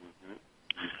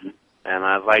 Mm-hmm. And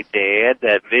I'd like to add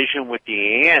that vision with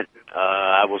the ant.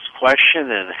 I was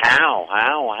questioning how,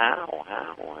 and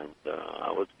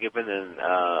I was given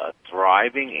a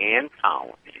thriving ant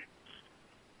colony.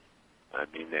 I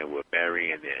mean, they were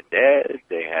burying their dead.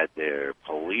 They had their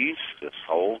police, the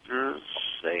soldiers.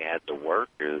 They had the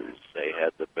workers. They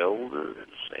had the builders.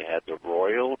 They had the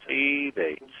royalty.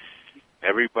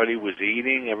 Everybody was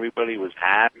eating. Everybody was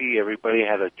happy. Everybody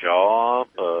had a job.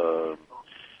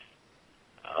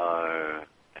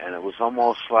 And it was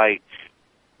almost like,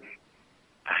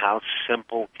 how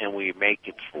simple can we make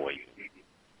it for you?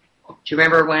 Do you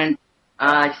remember when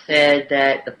I said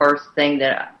that the first thing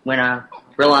when I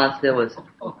realized there was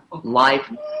life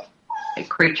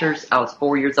creatures, I was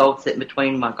 4 years old, sitting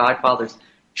between my godfather's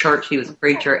church, he was a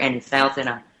preacher, and his house, and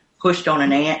I pushed on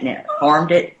an ant and it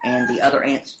harmed it, and the other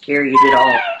ants carried it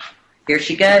off. Here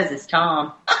she goes, it's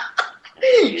Tom.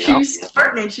 She's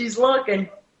starting and she's looking.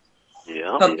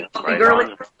 Yeah,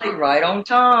 right on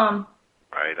time.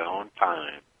 Right on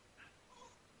time.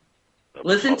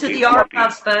 Listen to the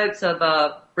archives, folks, of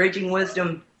Bridging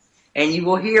Wisdom, and you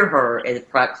will hear her at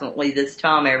approximately this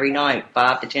time every night,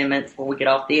 5 to 10 minutes before we get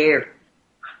off the air.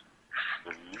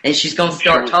 And she's going to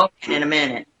start talking in a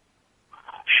minute.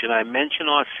 Should I mention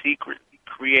our secret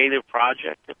creative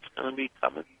project that's going to be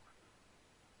coming?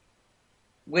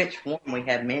 Which one? We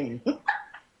have many.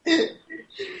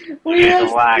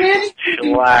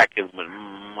 Shellac is with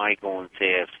Michael and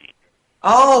Tassie.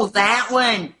 Oh, that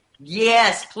one.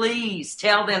 Yes, please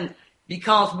tell them,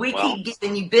 because we keep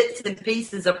giving you bits and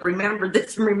pieces of remember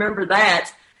this and remember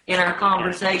that in our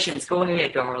conversations. Go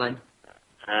ahead, darling.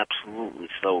 Absolutely.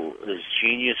 So, as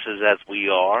geniuses as we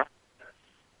are,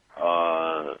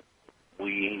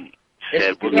 we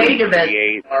said we're going to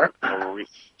create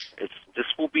this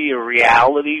will be a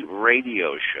reality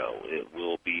radio show. It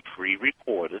will be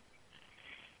pre-recorded,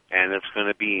 and it's going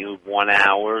to be 1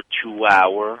 hour, 2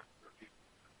 hour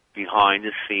behind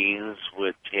the scenes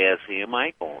with Cassie and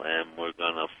Michael, and we're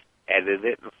going to edit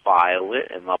it and file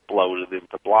it and upload it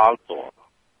into Blog Talk.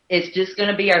 It's just going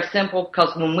to be our simple,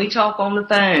 because when we talk on the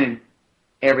phone,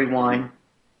 everyone,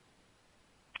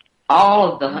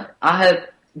 I hope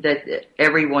that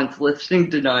everyone's listening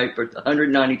tonight for the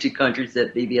 192 countries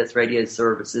that BBS Radio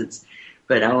services.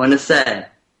 But I want to say,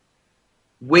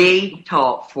 we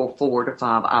talk for 4 to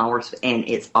 5 hours, and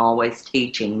it's always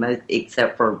teaching, most,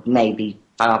 except for maybe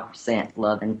 5%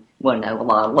 loving. Well, no, a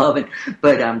lot of loving.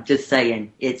 But I'm just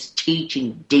saying, it's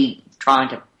teaching deep, trying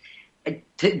to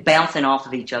bouncing off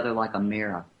of each other like a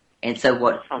mirror. And so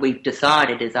what we've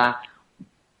decided is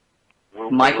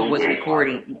Michael was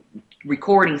recording.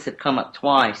 Recordings have come up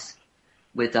twice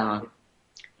with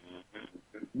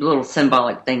little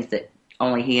symbolic things that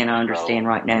only he and I understand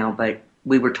right now. But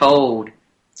we were told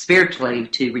spiritually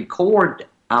to record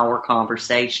our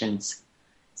conversations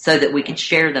so that we could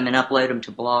share them and upload them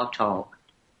to Blog Talk.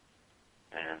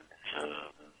 And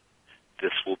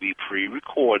this will be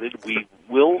pre-recorded. We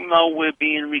will know we're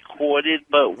being recorded,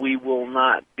 but we will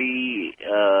not be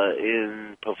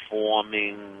in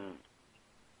performing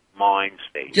mind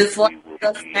state. Just like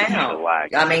us now.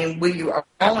 I mean, we are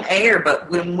on air, but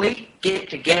when we get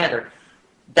together,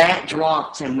 that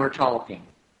drops and we're talking.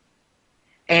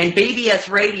 And BBS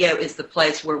Radio is the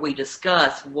place where we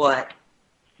discuss what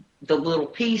the little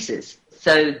pieces.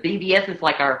 So BBS is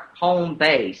like our home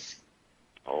base.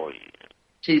 Oh, yeah.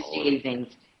 Tuesday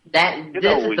evenings. This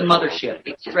is the mothership.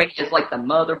 BBS Radio is like the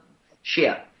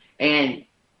mothership. And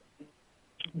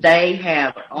they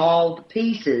have all the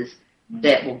pieces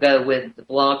that will go with the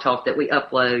Blog Talk that we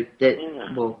upload that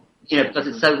will, because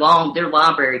it's so long, their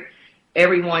library.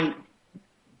 Everyone,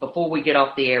 before we get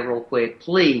off the air real quick,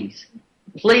 please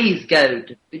go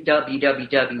to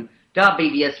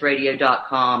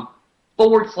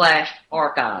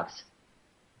www.bbsradio.com/archives.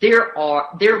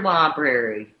 Their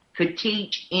library could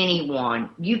teach anyone.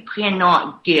 You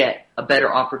cannot get a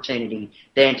better opportunity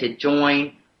than to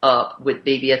join up with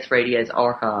BBS Radio's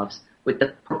archives with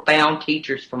the profound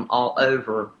teachers from all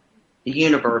over the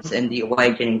universe and the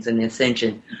awakenings and the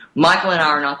ascension. Michael and I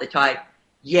are not the type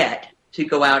yet to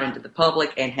go out into the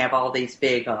public and have all these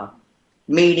big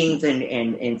meetings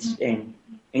and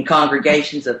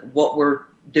congregations of what we're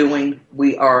doing.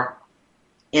 We are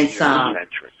inside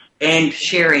and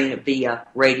sharing via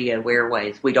radio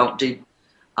airways. We don't do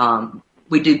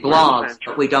we do blogs,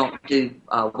 but we don't do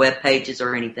web pages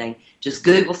or anything. Just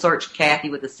Google search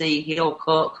Kathy with a C, Hill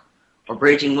Cook, or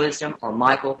Bridging Wisdom, or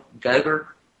Michael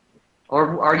Goger,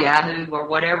 or Yahoo, or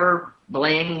whatever,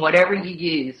 Bling, whatever you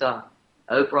use,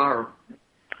 Oprah.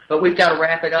 But we've got to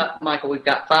wrap it up, Michael. We've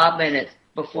got 5 minutes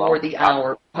before the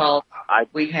hour.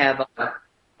 We have...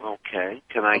 okay.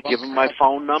 Can I give him my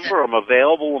phone number? I'm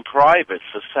available in private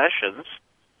for sessions.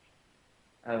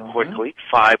 Quickly,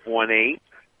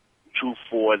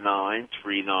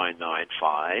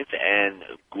 518-249-3995, and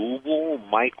Google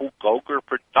Michael Goger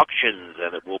Productions,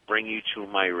 and it will bring you to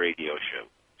my radio show.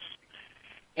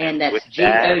 And that's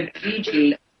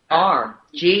G-O-G-G-E-R.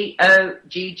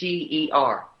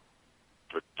 G-O-G-G-E-R.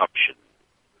 Productions.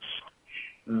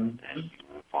 And you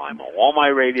will find all my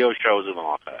radio shows in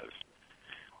archives.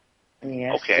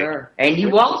 Yes, sir. And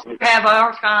you also have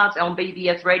archives on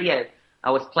BBS Radio.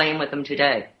 I was playing with them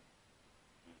today.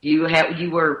 You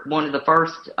were one of the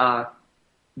first,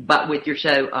 but with your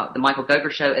show, the Michael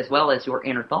Goger Show, as well as your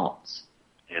Inner Thoughts.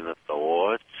 Inner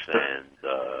Thoughts, and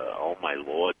oh my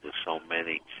Lord, there's so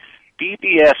many.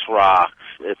 BBS rocks.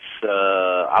 It's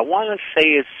I want to say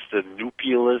it's the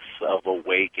nucleus of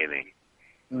awakening.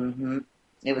 Mm-hmm.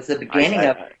 It was the beginning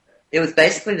it was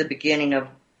basically the beginning of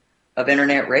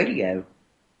internet radio.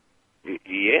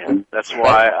 Yeah, that's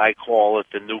why I call it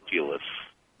the nucleus.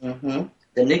 Mm-hmm.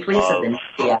 The nucleus of the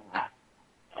nuclei.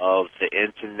 Of the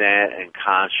internet and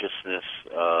consciousness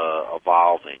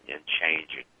evolving and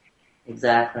changing.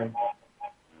 Exactly.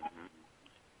 Mm-hmm.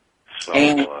 So,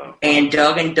 and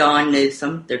Doug and Don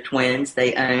Newsom, they're twins,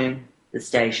 they own the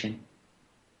station.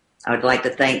 I would like to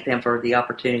thank them for the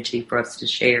opportunity for us to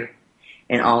share,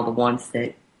 and all the ones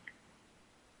that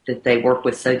they work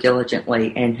with so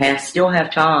diligently and still have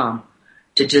time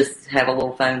to just have a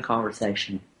little phone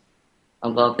conversation. I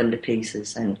love them to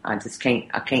pieces, and I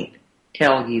can't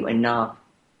tell you enough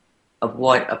of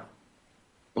what a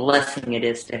blessing it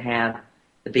is to have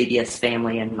the BBS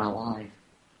family in my life,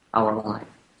 our life.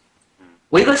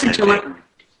 We listen to it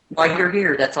while you're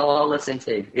here. That's all I listen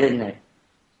to, isn't it?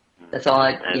 That's all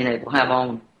I, will have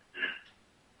on.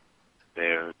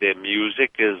 Their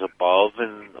music is above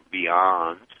and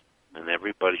beyond, and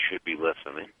everybody should be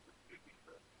listening.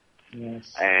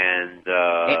 Yes. And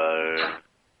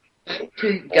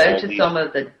to go to some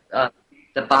of the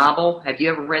Bible. Have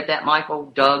you ever read that,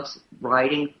 Michael? Doug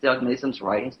Newsom's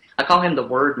writings. I call him the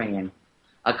Word Man.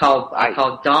 I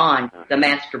call Don the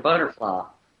Master Butterfly.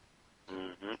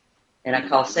 Mm-hmm. And I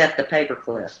call Seth the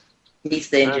Paperclip. He's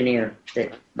the engineer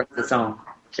that wrote the song,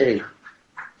 too.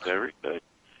 Very good.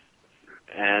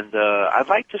 And I'd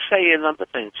like to say another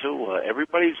thing, too.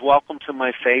 Everybody's welcome to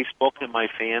my Facebook and my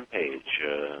fan page.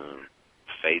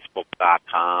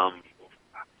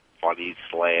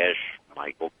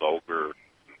 Facebook.com/Michael Goger.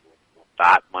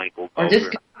 Michael Goger. Or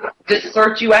just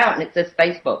search you out and it says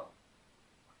Facebook.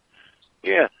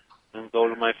 Yeah. and go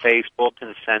to my Facebook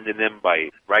and send an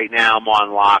invite. Right now I'm on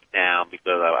lockdown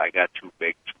because I got too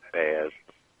big too fast.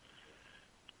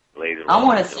 Later I on,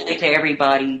 want to say to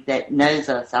everybody that knows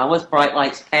us, I was Bright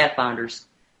Lights Pathfinders.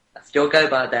 I still go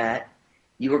by that.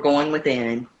 You were going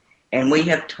within, and we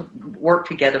have worked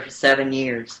together for 7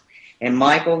 years. And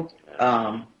Michael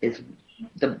is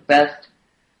the best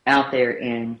out there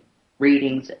in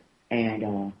readings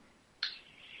and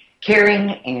caring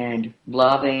and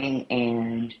loving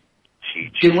and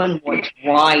doing what's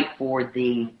right for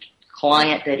the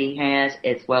client that he has,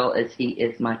 as well as he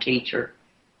is my teacher,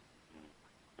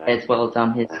 as well as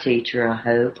I'm his teacher, I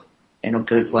hope, in a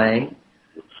good way.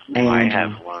 And I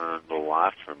have learned a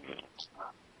lot from you.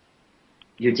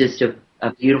 You're just a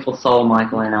beautiful soul,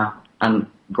 Michael, and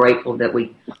I'm grateful that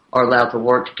we are allowed to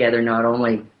work together, not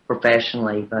only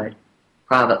professionally, but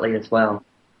privately as well.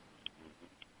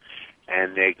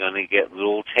 And they're going to get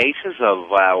little tastes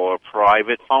of our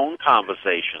private phone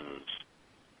conversations.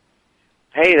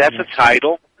 Hey, that's a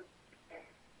title.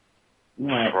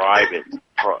 What? Private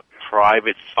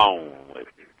phone.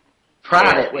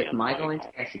 Private with Michael and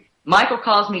Tassie. Michael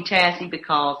calls me Tassie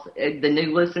because the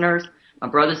new listeners, my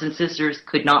brothers and sisters,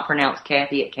 could not pronounce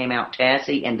Kathy. It came out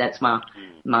Tassie, and that's my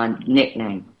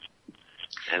nickname.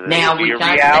 And now we've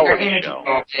got to make our energy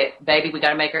ball, baby. We got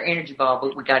to make our energy ball,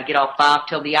 but we got to get off 5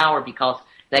 till the hour because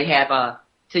they have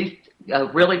two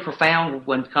really profound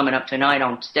ones coming up tonight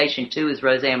on Station 2 is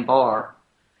Roseanne Barr.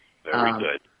 Very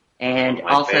good. And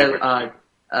also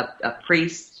a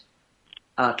priest,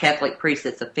 Catholic priest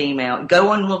that's a female.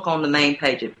 Go and look on the main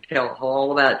page. It tells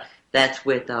all about it. That's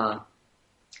with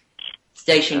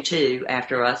Station 2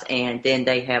 after us, and then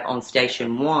they have on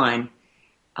Station 1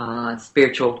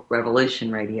 Spiritual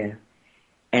Revolution Radio.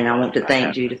 And I want to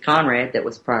thank Judith Conrad that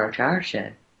was prior to our show.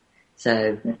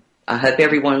 So I hope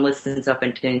everyone listens up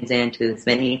and tunes in to as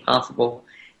many possible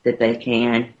that they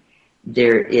can.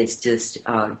 There is just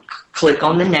click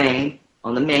on the name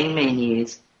on the main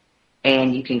menus,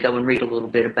 and you can go and read a little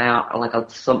bit about like a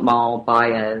small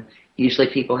bio. Usually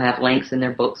people have links in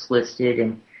their books listed,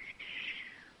 and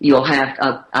you'll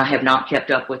have, I have not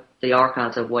kept up with the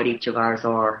archives of what each of ours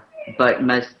are, but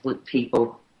most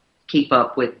people keep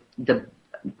up with the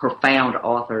profound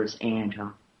authors and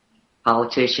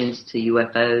politicians to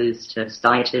UFOs to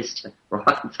scientists to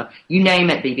rock and stuff. You name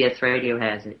it, BBS Radio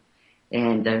has it.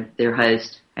 And their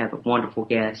hosts have a wonderful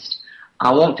guest.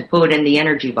 I want to put in the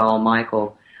energy ball,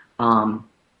 Michael,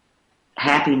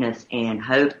 happiness and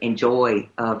hope and joy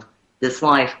of this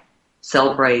life.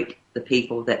 Celebrate the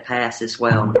people that pass as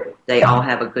well. They all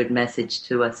have a good message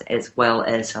to us, as well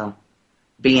as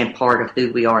being part of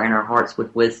who we are in our hearts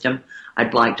with wisdom.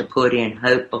 I'd like to put in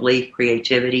hope, belief,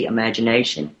 creativity,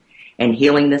 imagination, and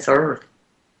healing this earth.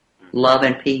 Love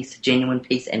and peace, genuine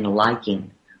peace, and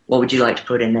liking. What would you like to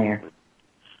put in there?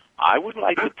 I would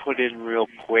like to put in real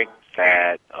quick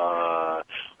that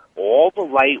all the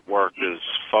light workers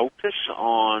focus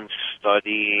on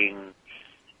studying,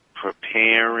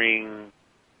 preparing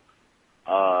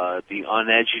the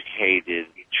uneducated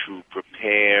to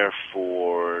prepare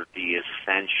for the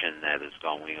ascension that is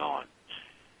going on.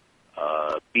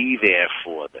 Be there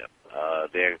for them.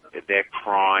 They're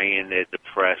crying, they're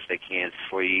depressed, they can't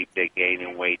sleep, they're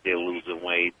gaining weight, they're losing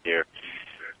weight,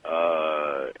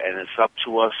 and it's up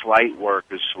to us light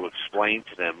workers to explain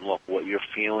to them, look, what you're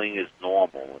feeling is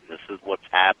normal, and this is what's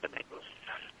happening.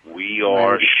 We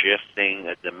are shifting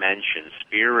a dimension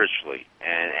spiritually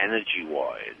and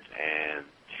energy-wise, and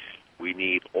we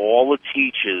need all the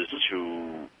teachers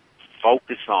to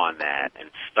focus on that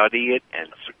and study it and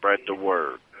spread the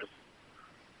word.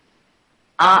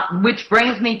 Which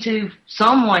brings me to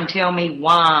someone tell me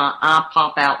why I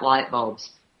pop out light bulbs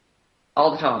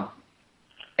all the time.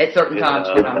 At certain times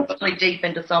when I'm really deep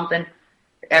into something.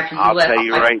 After you left, tell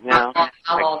you right now.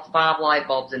 I lost 5 light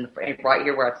bulbs right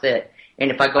here where I sit. And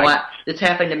if I go out, this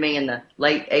happened to me in the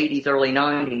late 80s, early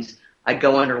 90s. I'd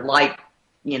go under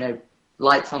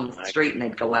lights on the street and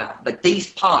they'd go out. But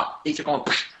these pop. These are going.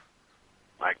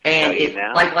 And it's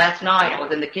like last night, I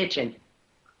was in the kitchen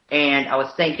and I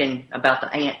was thinking about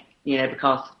the ant,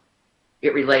 because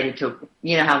it related to,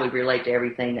 how we relate to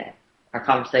everything, that our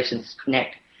conversations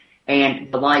connect.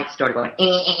 And the lights started going,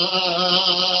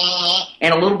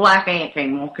 and a little black ant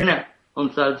came walking up on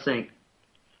the side of the sink.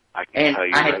 I had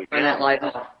to turn that light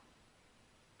off.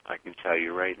 I can tell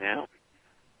you right now,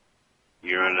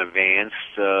 you're an advanced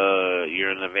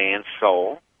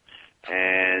soul,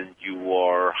 and you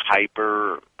are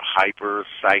hyper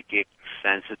psychic,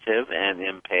 sensitive, and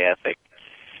empathic,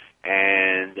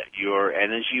 and your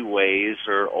energy waves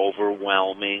are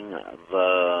overwhelming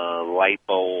the light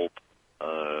bulb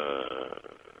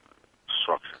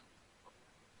structure.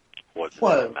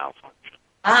 wasn't Whoa. a malfunction.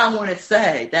 I want to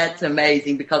say that's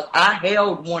amazing because I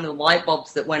held one of the light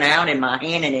bulbs that went out in my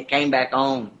hand and it came back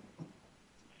on.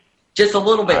 Just a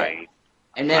little bit.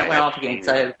 And then it went off again.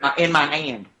 So in my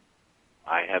hand.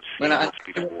 I have seen this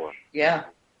before. Yeah.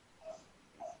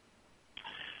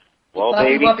 Well,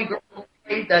 baby.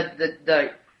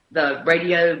 The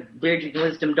radio Bridget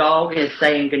Wisdom dog is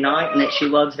saying goodnight and that she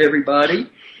loves everybody.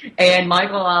 And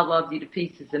Michael, I love you to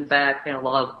pieces and back, and I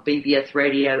love BBS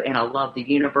Radio, and I love the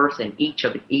universe and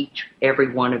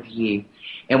every one of you.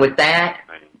 And with that,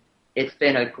 it's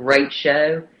been a great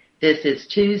show. This is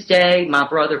Tuesday, my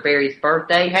brother Barry's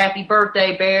birthday. Happy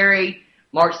birthday, Barry.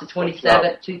 March the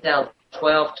 27th,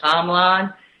 2012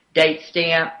 timeline. Date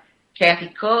stamp, Kathy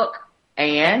Cook,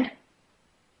 and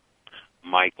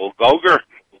Michael Goger.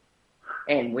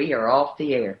 And we are off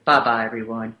the air. Bye-bye,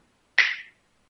 everyone.